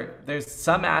whatever. There's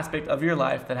some aspect of your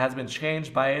life that has been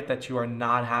changed by it that you are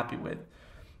not happy with.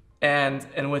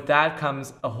 And with that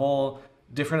comes a whole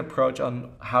different approach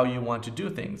on how you want to do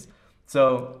things.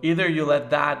 So either you let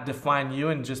that define you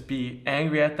and just be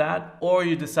angry at that, or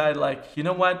you decide like, you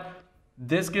know what,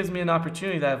 this gives me an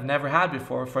opportunity that I've never had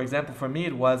before. For example, for me,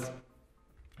 it was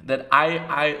that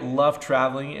I love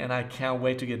traveling and I can't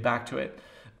wait to get back to it.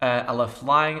 I love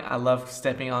flying. I love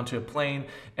stepping onto a plane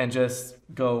and just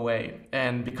go away.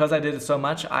 And because I did it so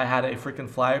much, I had a freaking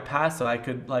flyer pass, so I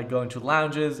could like go into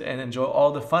lounges and enjoy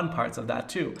all the fun parts of that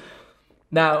too.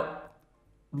 Now,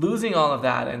 losing all of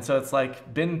that, and so it's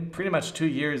like been pretty much 2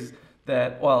 years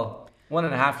that, well,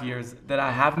 1.5 years that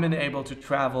I haven't been able to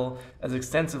travel as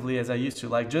extensively as I used to.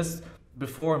 Like just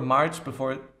before March,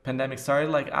 before pandemic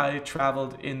started, like I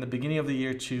traveled in the beginning of the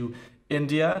year to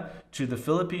India, to the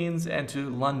Philippines, and to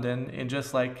London in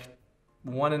just like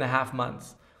 1.5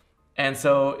 months. And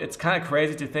so it's kind of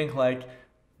crazy to think like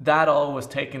that all was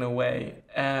taken away.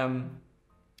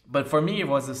 But for me, it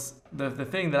was the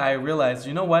thing that I realized,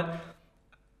 you know what?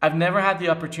 I've never had the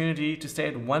opportunity to stay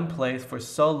at one place for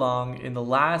so long in the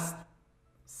last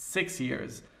 6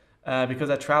 years because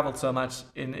I traveled so much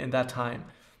in that time.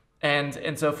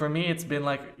 And so for me, it's been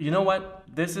like, you know what?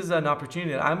 This is an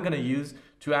opportunity that I'm going to use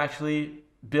to actually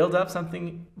build up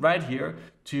something right here,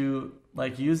 to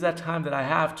like use that time that I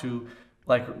have to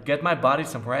like get my body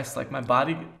some rest. Like my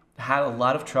body had a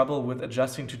lot of trouble with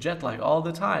adjusting to jet lag all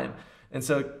the time. And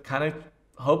so kind of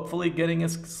hopefully getting a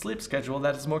sleep schedule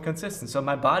that is more consistent. So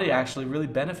my body actually really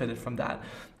benefited from that.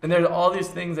 And there are all these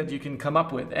things that you can come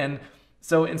up with. And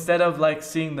so instead of like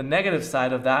seeing the negative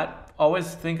side of that,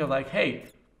 always think of like, hey,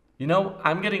 you know,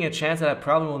 I'm getting a chance that I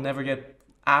probably will never get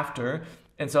after.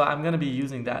 And so I'm going to be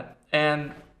using that.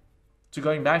 And to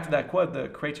going back to that quote, the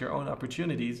create your own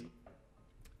opportunities,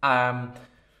 a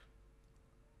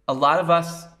lot of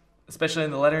us, especially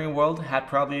in the lettering world, had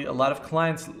probably a lot of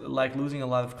clients, like losing a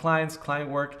lot of clients,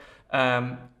 client work.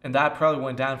 And that probably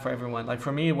went down for everyone. Like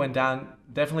for me, it went down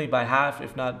definitely by half,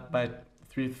 if not by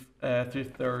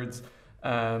three-thirds,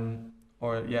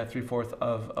 or yeah, 3/4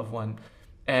 of one.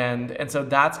 And so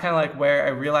that's kind of like where I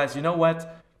realized, you know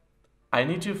what? I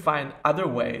need to find other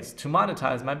ways to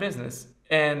monetize my business.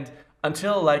 And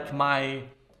until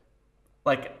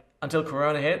until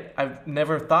Corona hit, I've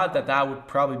never thought that would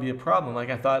probably be a problem. Like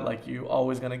I thought like you're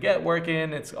always going to get work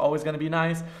in, it's always going to be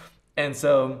nice. And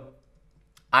so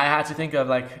I had to think of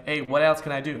like, hey, what else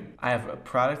can I do? I have a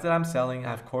product that I'm selling, I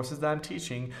have courses that I'm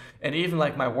teaching, and even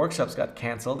like my workshops got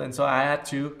canceled. And so I had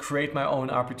to create my own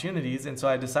opportunities. And so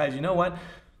I decided, you know what?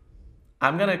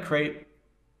 I'm going to create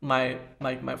my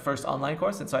first online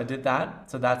course. And so I did that.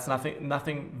 So that's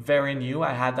nothing very new.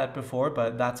 I had that before,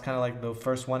 but that's kind of like the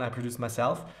first one I produced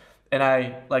myself.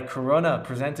 And Corona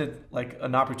presented like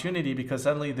an opportunity because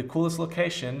suddenly the coolest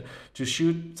location to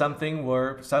shoot something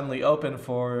were suddenly open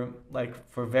for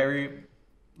very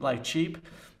cheap.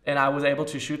 And I was able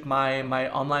to shoot my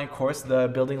online course, the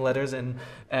Building Letters and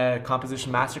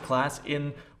Composition Masterclass,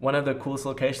 in one of the coolest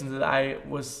locations that I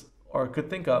was or could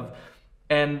think of.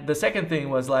 And the second thing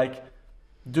was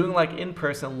doing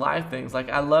in-person live things.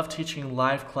 I love teaching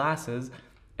live classes,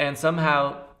 and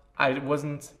somehow I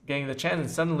wasn't getting the chance.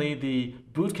 And suddenly the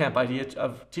bootcamp idea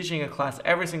of teaching a class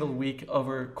every single week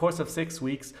over a course of 6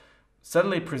 weeks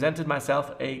suddenly presented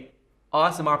myself a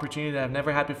awesome opportunity that I've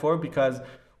never had before, because,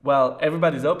 well,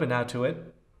 everybody's open now to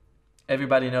it.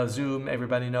 Everybody knows Zoom.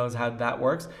 Everybody knows how that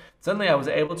works. Suddenly I was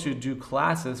able to do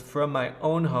classes from my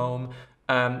own home.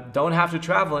 Don't have to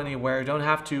travel anywhere. Don't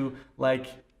have to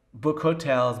book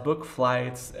hotels, book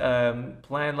flights,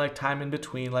 plan time in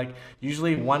between.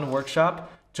 Usually one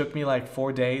workshop took me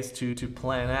 4 days to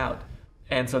plan out.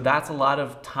 And so that's a lot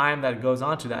of time that goes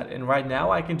on to that. And right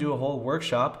now I can do a whole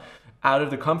workshop out of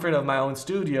the comfort of my own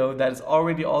studio that is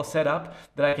already all set up,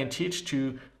 that I can teach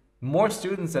to more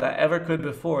students than I ever could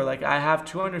before. I have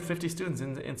 250 students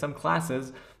in some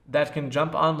classes that can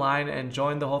jump online and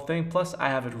join the whole thing. Plus I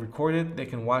have it recorded. They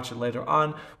can watch it later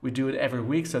on. We do it every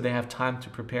week, so they have time to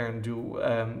prepare and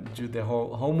do the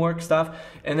whole homework stuff.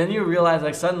 And then you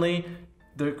realize suddenly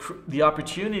the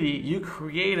opportunity you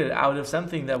created out of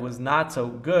something that was not so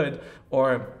good,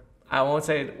 or I won't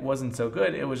say it wasn't so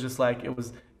good, it was just it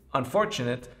was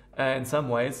unfortunate in some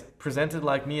ways, presented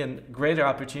me a greater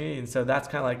opportunity. And so that's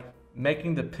kind of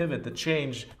making the pivot, the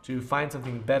change to find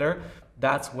something better.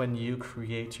 That's when you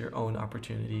create your own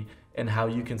opportunity and how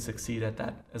you can succeed at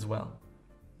that as well.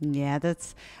 Yeah,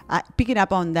 that's picking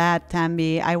up on that,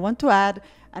 Tammy. I want to add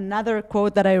another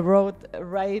quote that I wrote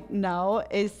right now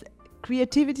is,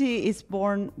 creativity is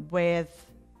born with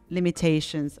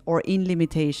limitations or in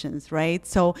limitations, right?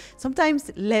 So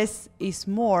sometimes less is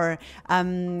more.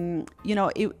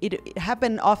 It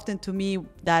happened often to me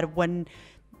that when,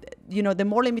 the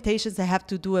more limitations I have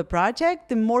to do a project,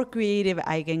 the more creative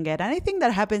I can get. And I think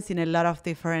that happens in a lot of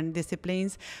different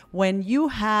disciplines. When you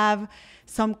have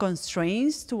some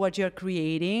constraints to what you're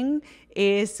creating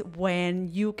is when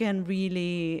you can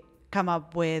really come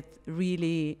up with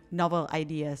really novel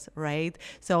ideas, right?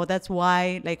 So that's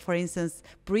why, for instance,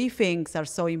 briefings are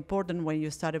so important when you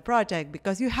start a project,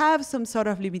 because you have some sort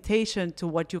of limitation to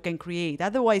what you can create.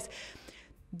 Otherwise,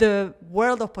 the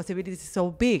world of possibilities is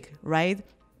so big, right?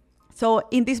 So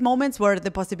in these moments where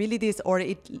the possibilities, or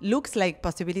it looks like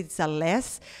possibilities are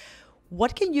less,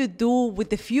 what can you do with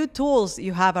the few tools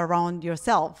you have around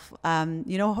yourself?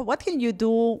 What can you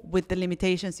do with the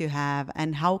limitations you have,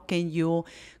 and how can you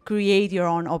create your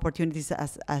own opportunities,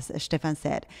 as Stefan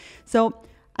said? So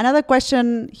another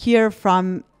question here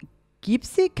from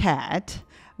Gypsy Cat.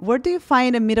 Where do you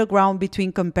find a middle ground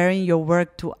between comparing your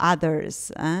work to others?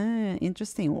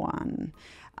 Interesting one.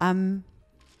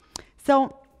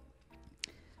 So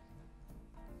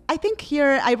I think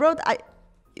here I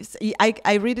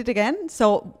read it again.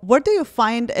 So where do you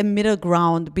find a middle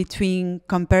ground between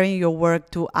comparing your work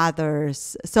to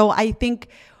others? So I think,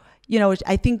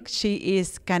 I think she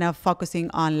is kind of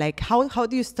focusing on how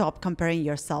do you stop comparing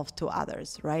yourself to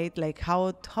others, right?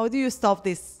 How do you stop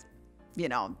this,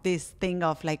 this thing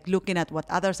of looking at what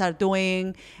others are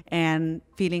doing and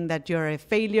feeling that you're a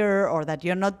failure or that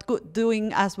you're not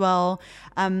doing as well.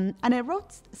 And I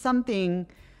wrote something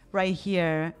right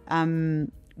here,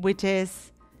 which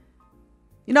is,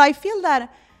 I feel that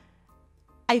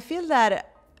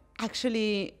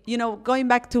actually, going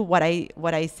back to what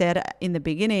I said in the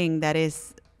beginning, that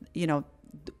is,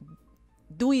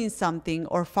 doing something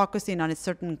or focusing on a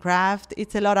certain craft,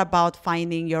 it's a lot about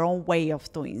finding your own way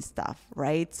of doing stuff,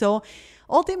 right? So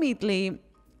ultimately,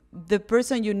 the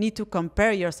person you need to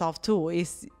compare yourself to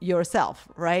is yourself,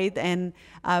 right? And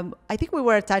I think we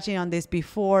were touching on this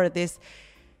before, this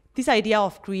idea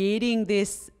of creating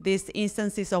these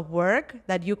instances of work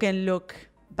that you can look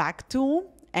back to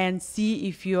and see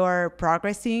if you're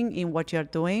progressing in what you're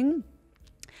doing.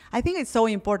 I think it's so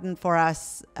important for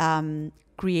us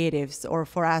creatives, or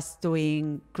for us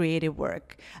doing creative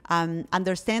work,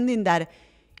 understanding that,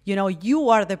 you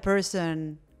are the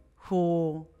person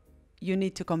who you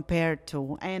need to compare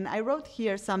to. And I wrote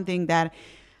here something that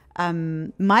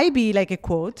might be like a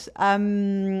quote.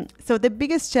 So the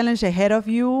biggest challenge ahead of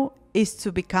you is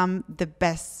to become the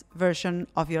best version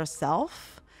of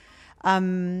yourself.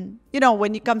 When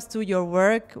it comes to your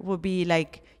work, would be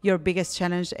your biggest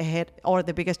challenge ahead, or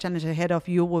the biggest challenge ahead of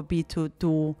you would be to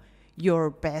do your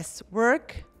best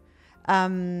work,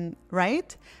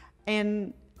 right?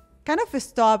 And kind of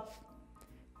stop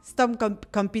stop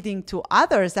competing to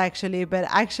others actually, but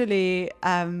actually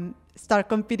start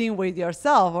competing with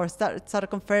yourself, or start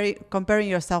comparing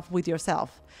yourself with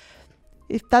yourself.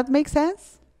 If that makes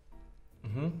sense?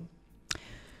 Mm-hmm.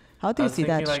 How do you see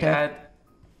that, like Steph?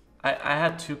 I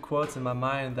had two quotes in my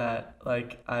mind that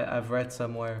like I've read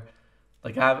somewhere.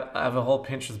 Like I have a whole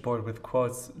Pinterest board with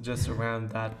quotes just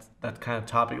around that kind of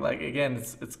topic. Like again,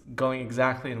 it's going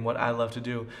exactly in what I love to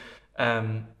do.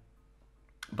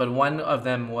 But one of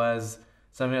them was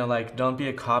something like, don't be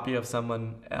a copy of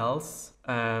someone else.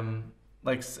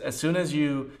 Like as soon as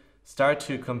you start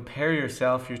to compare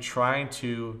yourself, you're trying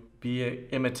to be an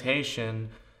imitation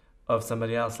of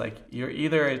somebody else. Like you're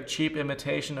either a cheap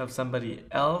imitation of somebody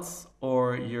else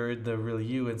or you're the real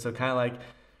you. And so kind of like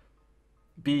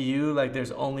be you, like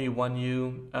there's only one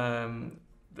you.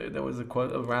 There was a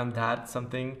quote around that,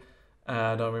 something.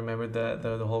 I don't remember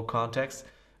the whole context.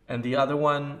 And the other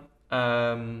one,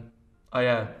 oh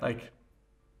yeah, like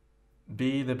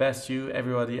be the best you,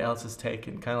 everybody else is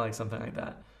taken, kind of like something like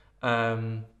that.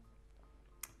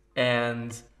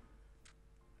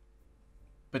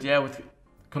 But yeah, with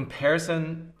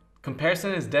comparison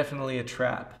is definitely a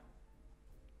trap,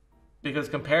 because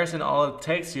comparison, all it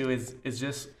takes you is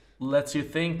just lets you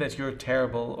think that you're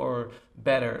terrible or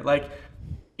better. Like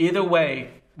either way,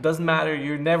 doesn't matter.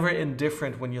 You're never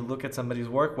indifferent when you look at somebody's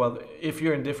work. Well, if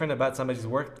you're indifferent about somebody's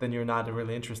work, then you're not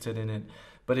really interested in it.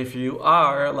 But if you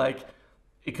are, like,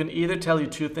 it can either tell you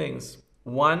two things.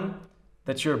 One,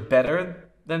 that you're better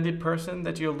than the person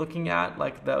that you're looking at,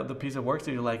 like the piece of work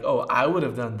that you're like, oh, I would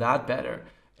have done that better.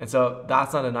 And so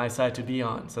that's not a nice side to be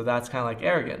on. So that's kind of like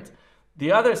arrogant.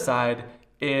 The other side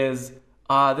is,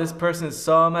 this person is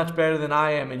so much better than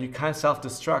I am, and you kind of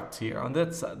self-destruct here on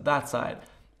that side.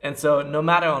 And so no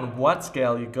matter on what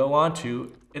scale you go on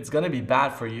to, it's going to be bad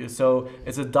for you. So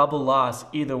it's a double loss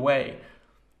either way.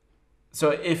 So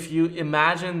if you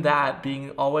imagine that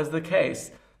being always the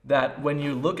case, that when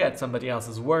you look at somebody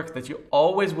else's work, that you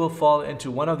always will fall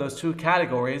into one of those two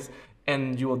categories,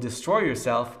 and you will destroy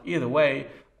yourself either way,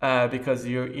 because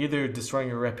you're either destroying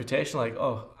your reputation, like,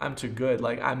 oh, I'm too good,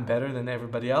 like I'm better than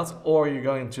everybody else, or you're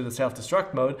going into the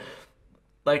self-destruct mode.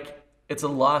 Like it's a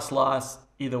loss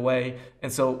either way.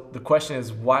 And so the question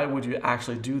is, why would you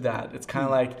actually do that? It's kind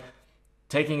of like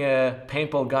taking a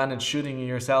paintball gun and shooting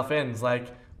yourself in. It's like,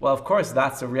 well, of course,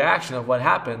 that's the reaction of what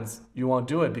happens. You won't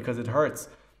do it because it hurts.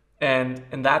 And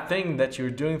that thing that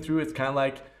you're doing through, it's kind of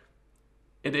like,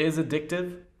 it is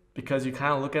addictive, because you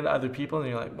kind of look at other people and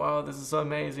you're like, wow, this is so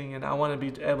amazing, and I want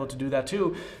to be able to do that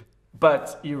too.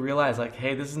 But you realize, like,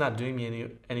 hey, this is not doing me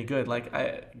any good. Like,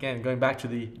 again, going back to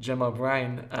the Gemma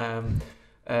O'Brien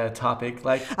topic,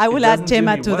 like, I will add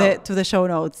Gemma to the show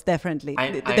notes, definitely.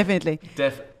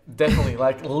 Definitely,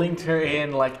 like linked her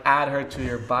in, like add her to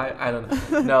your bio. I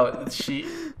don't know. No,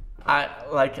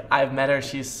 I've met her.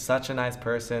 She's such a nice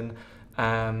person,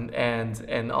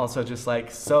 and also just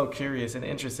like so curious and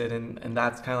interested, and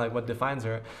that's kind of like what defines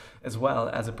her as well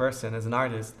as a person, as an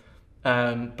artist.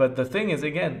 But the thing is,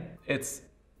 again, it's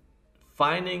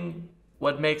finding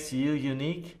what makes you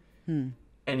unique and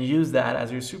use that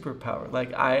as your superpower.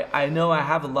 Like I know I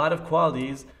have a lot of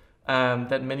qualities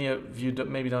that many of you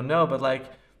maybe don't know, but like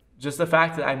just the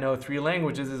fact that I know 3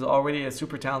 languages is already a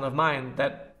super talent of mine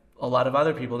that a lot of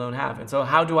other people don't have. And so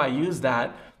how do I use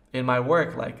that in my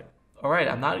work? Like, all right,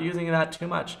 I'm not using that too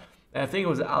much. And I think it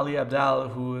was Ali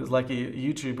Abdal, who is like a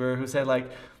YouTuber, who said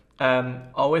like,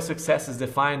 always success is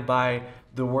defined by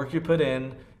the work you put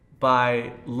in,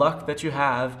 by luck that you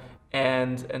have,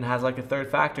 and has like a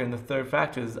third factor. And the third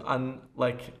factor is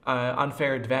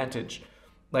unfair advantage.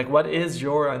 Like, what is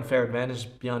your unfair advantage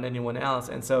beyond anyone else?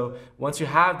 And so once you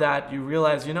have that, you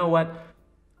realize, you know what?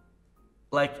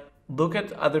 Like, look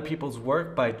at other people's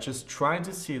work by just trying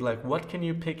to see, like, what can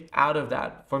you pick out of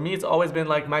that? For me, it's always been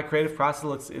like my creative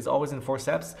process is always in 4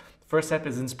 steps. First step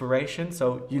is inspiration.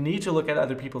 So you need to look at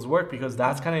other people's work, because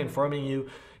that's kind of informing you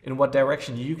in what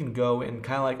direction you can go, and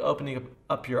kind of like opening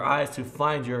up your eyes to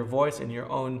find your voice in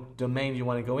your own domain you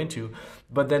want to go into.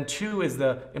 But then 2 is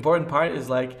the important part, is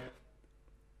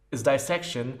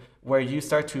dissection, where you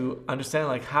start to understand,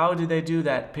 like, how did they do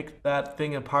that, pick that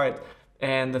thing apart.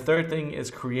 And the third thing is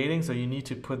creating, so you need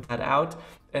to put that out.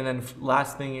 And then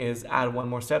last thing is add 1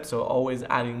 more step, so always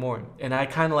adding more. And I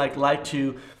kind of like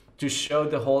to show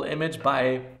the whole image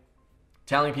by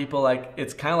telling people, like,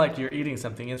 it's kind of like you're eating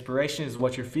something. Inspiration is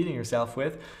what you're feeding yourself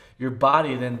with. Your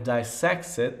body then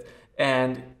dissects it,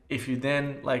 and if you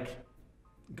then like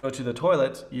go to the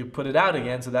toilet, you put it out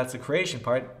again. So that's the creation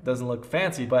part. Doesn't look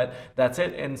fancy, but that's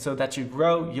it. And so that you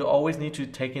grow, you always need to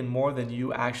take in more than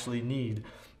you actually need.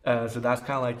 So that's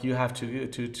kind of like you have two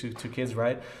kids,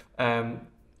 right?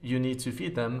 you need to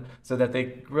feed them so that they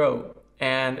grow.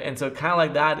 And so kind of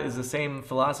like that is the same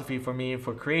philosophy for me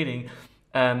for creating.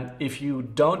 If you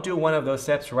don't do one of those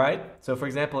steps right, so for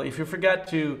example, if you forget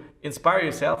to inspire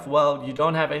yourself, well, you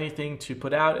don't have anything to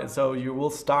put out, and so you will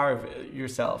starve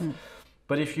yourself.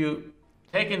 But if you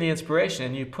take in the inspiration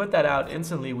and you put that out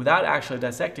instantly without actually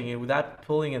dissecting it, without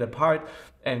pulling it apart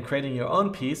and creating your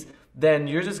own piece, then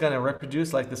you're just going to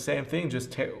reproduce like the same thing,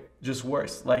 just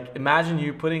worse. Like imagine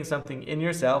you putting something in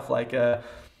yourself, like a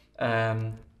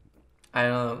I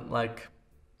don't know, like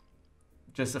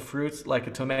just a fruit, like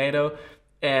a tomato,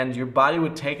 and your body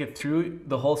would take it through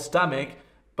the whole stomach,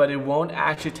 but it won't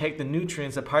actually take the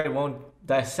nutrients apart, it won't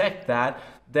dissect that,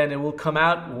 then it will come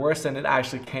out worse than it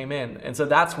actually came in. And so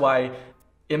that's why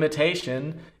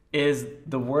imitation is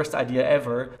the worst idea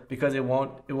ever, because it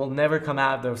will never come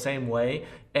out the same way,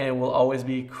 and it will always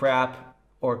be crap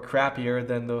or crappier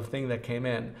than the thing that came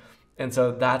in. And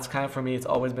so that's kind of, for me, it's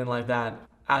always been like that,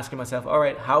 asking myself, all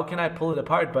right, how can I pull it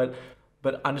apart, but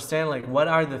understand like what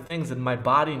are the things that my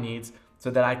body needs, so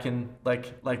that I can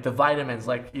like the vitamins,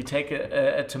 like you take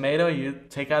a tomato, you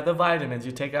take out the vitamins,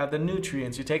 you take out the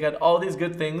nutrients, you take out all these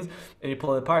good things, and you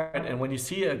pull it apart. And when you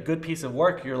see a good piece of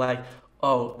work, you're like,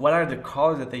 oh, what are the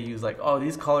colors that they use? Like, oh,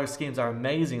 these color schemes are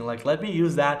amazing. Like, let me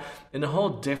use that in a whole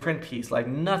different piece. Like,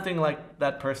 nothing like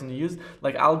that person used.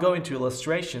 Like, I'll go into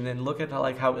illustration and look at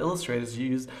how illustrators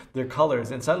use their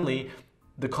colors. And suddenly,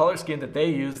 the color scheme that they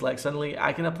use, like, suddenly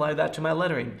I can apply that to my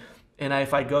lettering. And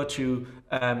if I go to,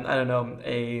 I don't know,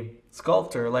 a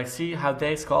sculptor, like, see how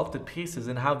they sculpted pieces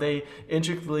and how they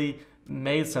intricately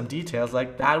made some details,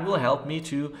 like, that will help me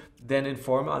to then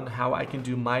inform on how I can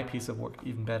do my piece of work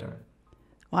even better.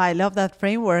 Well, I love that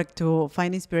framework to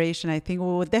find inspiration. I think we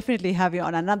will definitely have you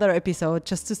on another episode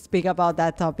just to speak about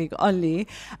that topic only.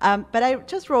 But I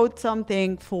just wrote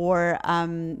something for,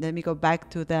 let me go back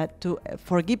to that,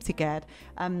 for Gypsy Cat.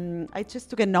 I just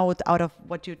took a note out of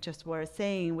what you just were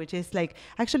saying, which is like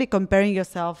actually comparing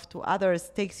yourself to others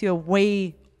takes you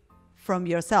away from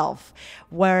yourself,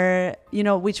 where,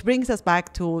 which brings us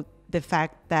back to the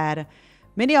fact that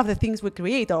many of the things we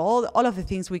create, or all of the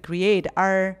things we create,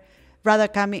 are rather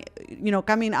coming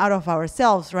out of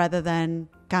ourselves rather than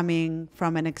coming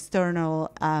from an external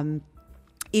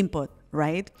input,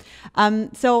 right?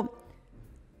 So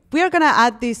we are going to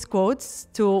add these quotes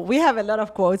we have a lot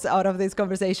of quotes out of this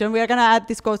conversation. We are going to add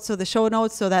these quotes to the show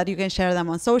notes so that you can share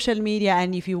them on social media.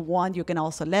 And if you want, you can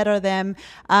also letter them.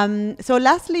 So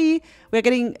lastly, we're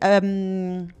getting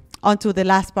onto the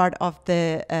last part of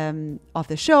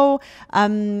the show.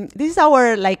 This is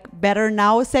our Better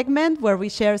Now segment, where we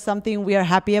share something we are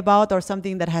happy about or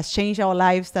something that has changed our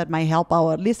lives that might help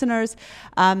our listeners.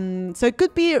 So it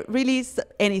could be really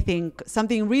anything,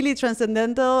 something really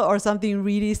transcendental or something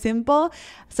really simple.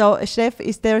 So Chef,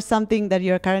 is there something that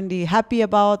you're currently happy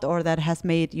about or that has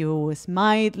made you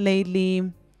smile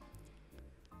lately?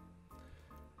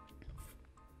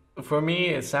 For me,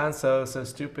 it sounds so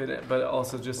stupid, but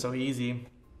also just so easy.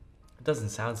 It doesn't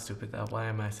sound stupid though. Why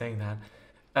am I saying that?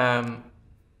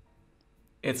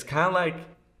 It's kind of like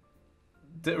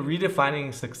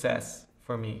redefining success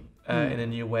for me in a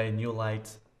new way, new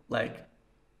light. Like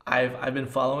I've been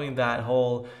following that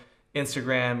whole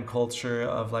Instagram culture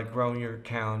of like growing your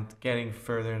account, getting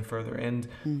further and further, and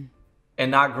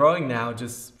not growing now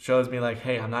just shows me like,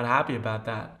 hey, I'm not happy about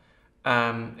that.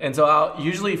 And so I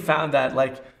usually found that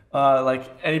like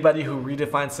anybody who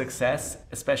redefines success,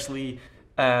 especially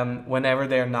whenever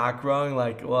they're not growing,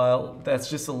 like, well, that's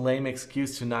just a lame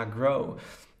excuse to not grow.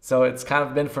 So it's kind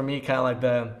of been for me kind of like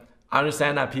I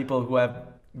understand that people who have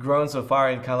grown so far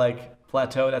and kind of like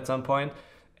plateaued at some point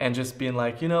and just being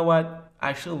like, you know what, I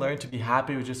actually learned to be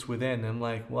happy with just within. And I'm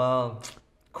like, well,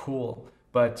 cool,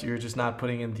 but you're just not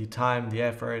putting in the time, the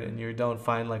effort, and you don't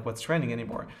find like what's trending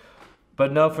anymore.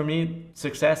 But no, for me,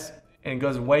 success, and it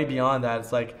goes way beyond that.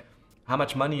 It's like how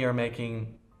much money you're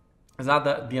making. It's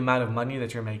not the amount of money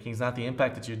that you're making. It's not the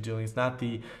impact that you're doing. It's not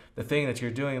the thing that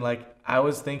you're doing. Like I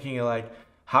was thinking like,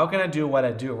 how can I do what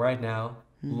I do right now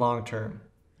long term?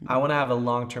 I want to have a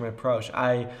long-term approach.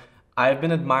 I've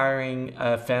been admiring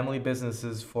family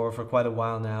businesses for quite a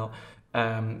while now.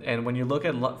 And when you look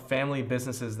at family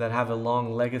businesses that have a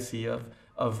long legacy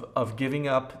of giving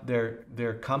up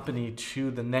their company to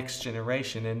the next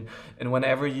generation, and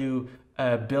whenever you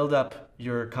build up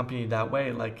your company that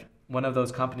way, like one of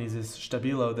those companies is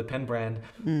Stabilo, the pen brand.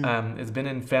 It's been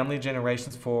in family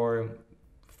generations for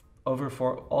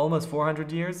almost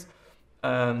 400 years.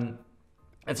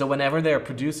 And so whenever they're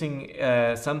producing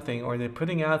something or they're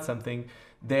putting out something,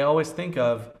 they always think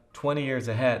of 20 years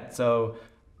ahead. So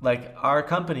like our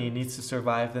company needs to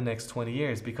survive the next 20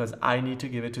 years because I need to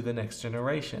give it to the next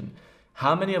generation.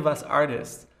 How many of us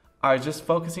artists are just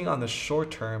focusing on the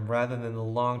short term rather than the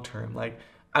long term? Like,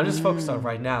 I'm just focused on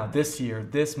right now, this year,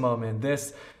 this moment,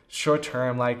 this short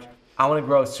term. Like, I want to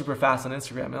grow super fast on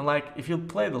Instagram. And like, if you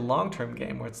play the long term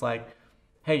game where it's like,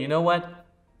 hey, you know what?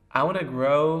 I want to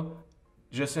grow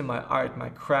just in my art, my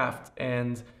craft.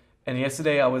 And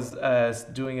yesterday I was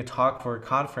doing a talk for a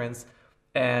conference,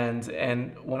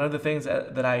 and one of the things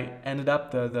that I ended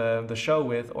up the show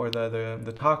with, or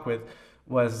the talk with,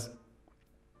 was,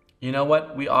 you know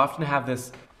what? We often have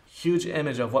this huge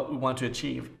image of what we want to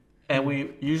achieve, and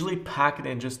we usually pack it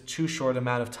in just too short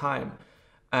amount of time.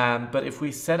 But if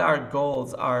we set our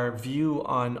goals, our view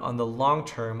on the long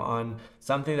term, on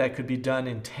something that could be done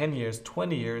in 10 years,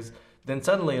 20 years, then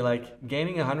suddenly like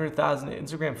gaining 100,000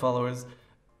 Instagram followers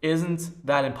isn't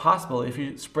that impossible if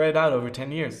you spread it out over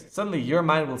 10 years. Suddenly your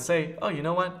mind will say, oh, you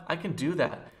know what? I can do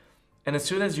that. And as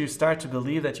soon as you start to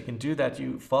believe that you can do that,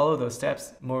 you follow those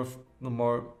steps more,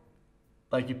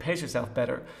 like you pace yourself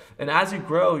better. And as you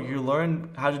grow, you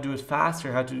learn how to do it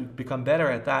faster, how to become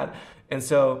better at that. And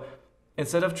so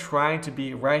instead of trying to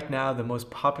be right now the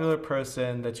most popular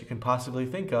person that you can possibly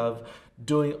think of,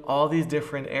 doing all these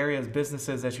different areas,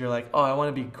 businesses that you're like, oh, I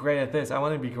want to be great at this, I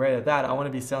want to be great at that, I want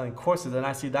to be selling courses, and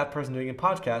I see that person doing a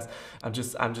podcast. I'm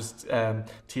just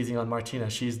teasing on Martina.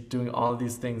 She's doing all of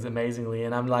these things amazingly,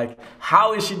 and I'm like,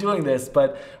 how is she doing this?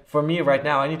 But for me right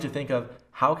now, I need to think of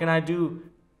how can I do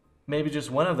maybe just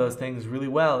one of those things really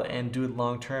well and do it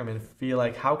long term, and feel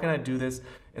like how can I do this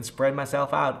and spread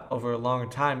myself out over a longer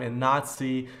time and not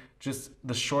see just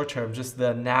the short term, just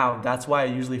the now. That's why I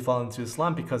usually fall into a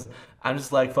slump, because I'm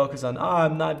just like focused on, oh,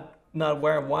 I'm not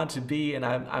where I want to be, and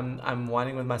I'm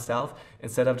whining with myself,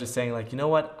 instead of just saying like, you know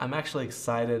what, I'm actually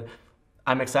excited.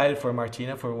 I'm excited for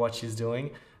Martina, for what she's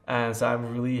doing. And so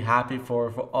I'm really happy for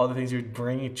all the things you're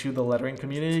bringing to the lettering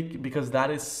community, because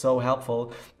that is so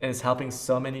helpful, and it's helping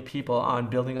so many people on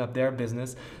building up their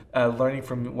business, learning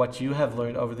from what you have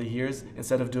learned over the years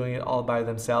instead of doing it all by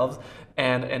themselves,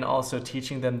 and also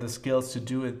teaching them the skills to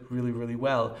do it really, really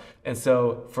well. And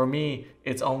so for me,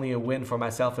 it's only a win for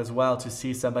myself as well to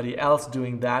see somebody else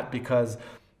doing that, because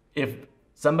if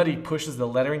somebody pushes the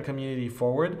lettering community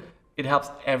forward, it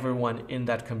helps everyone in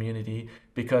that community,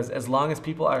 because as long as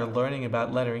people are learning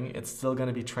about lettering, it's still going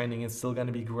to be trending, it's still going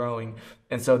to be growing.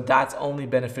 And so that's only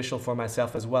beneficial for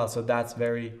myself as well. So that's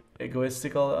very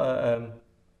egoistical,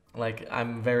 like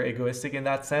I'm very egoistic in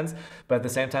that sense, but at the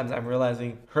same time I'm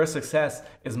realizing her success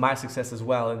is my success as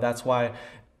well, and that's why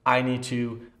I need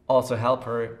to also help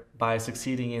her by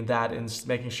succeeding in that, and just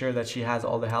making sure that she has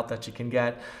all the help that she can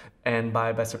get, and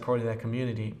by supporting that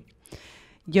community.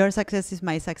 Your success is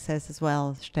my success as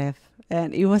well, Steph.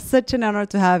 And it was such an honor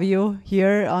to have you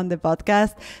here on the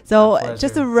podcast. So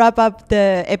just to wrap up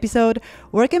the episode,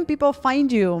 where can people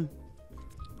find you?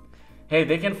 Hey,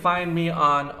 they can find me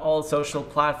on all social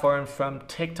platforms, from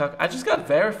TikTok. I just got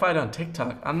verified on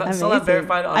TikTok. Still not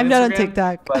verified on Instagram. I'm not on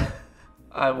TikTok. But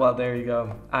well, there you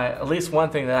go. At least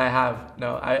one thing that I have.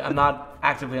 No, I'm not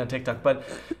actively on TikTok. But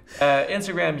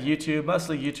Instagram, YouTube,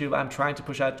 mostly YouTube. I'm trying to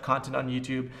push out content on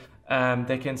YouTube.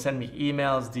 They can send me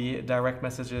emails, the direct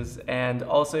messages, and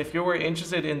also if you were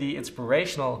interested in the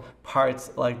inspirational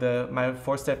parts, like my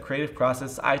 4-step creative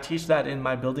process, I teach that in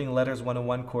my Building Letters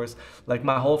 101 course, like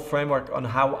my whole framework on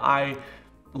how I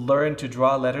learn to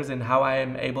draw letters and how I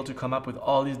am able to come up with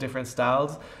all these different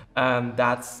styles.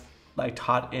 That's like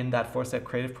taught in that 4-step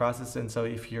creative process. And so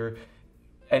if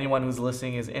anyone who's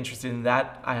listening is interested in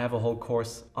that, I have a whole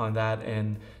course on that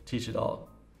and teach it all.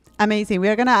 Amazing. We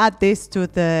are going to add this to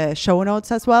the show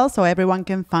notes as well, so everyone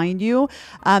can find you.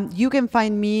 You can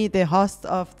find me, the host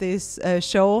of this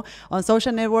show, on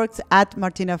social networks at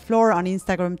Martina Flor on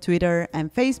Instagram, Twitter,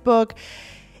 and Facebook.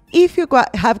 If you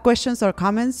have questions or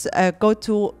comments, go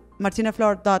to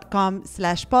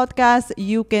martinaflor.com/podcast.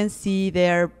 You can see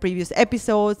their previous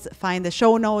episodes, find the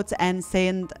show notes, and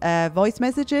send voice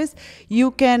messages. You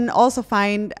can also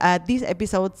find these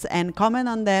episodes and comment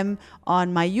on them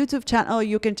on my YouTube channel.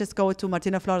 You can just go to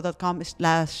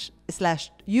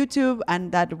martinaflor.com/YouTube,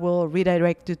 and that will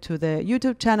redirect you to the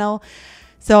YouTube channel.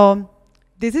 So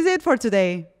this is it for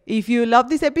today. If you love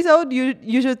this episode,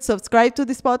 you should subscribe to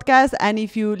this podcast, and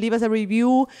if you leave us a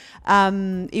review,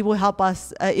 it will help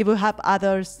us. It will help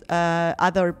other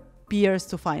peers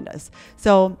to find us.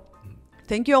 So,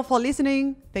 thank you all for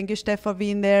listening. Thank you, Steph, for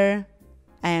being there,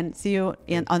 and see you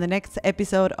on the next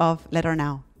episode of Letter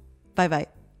Now. Bye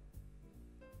bye.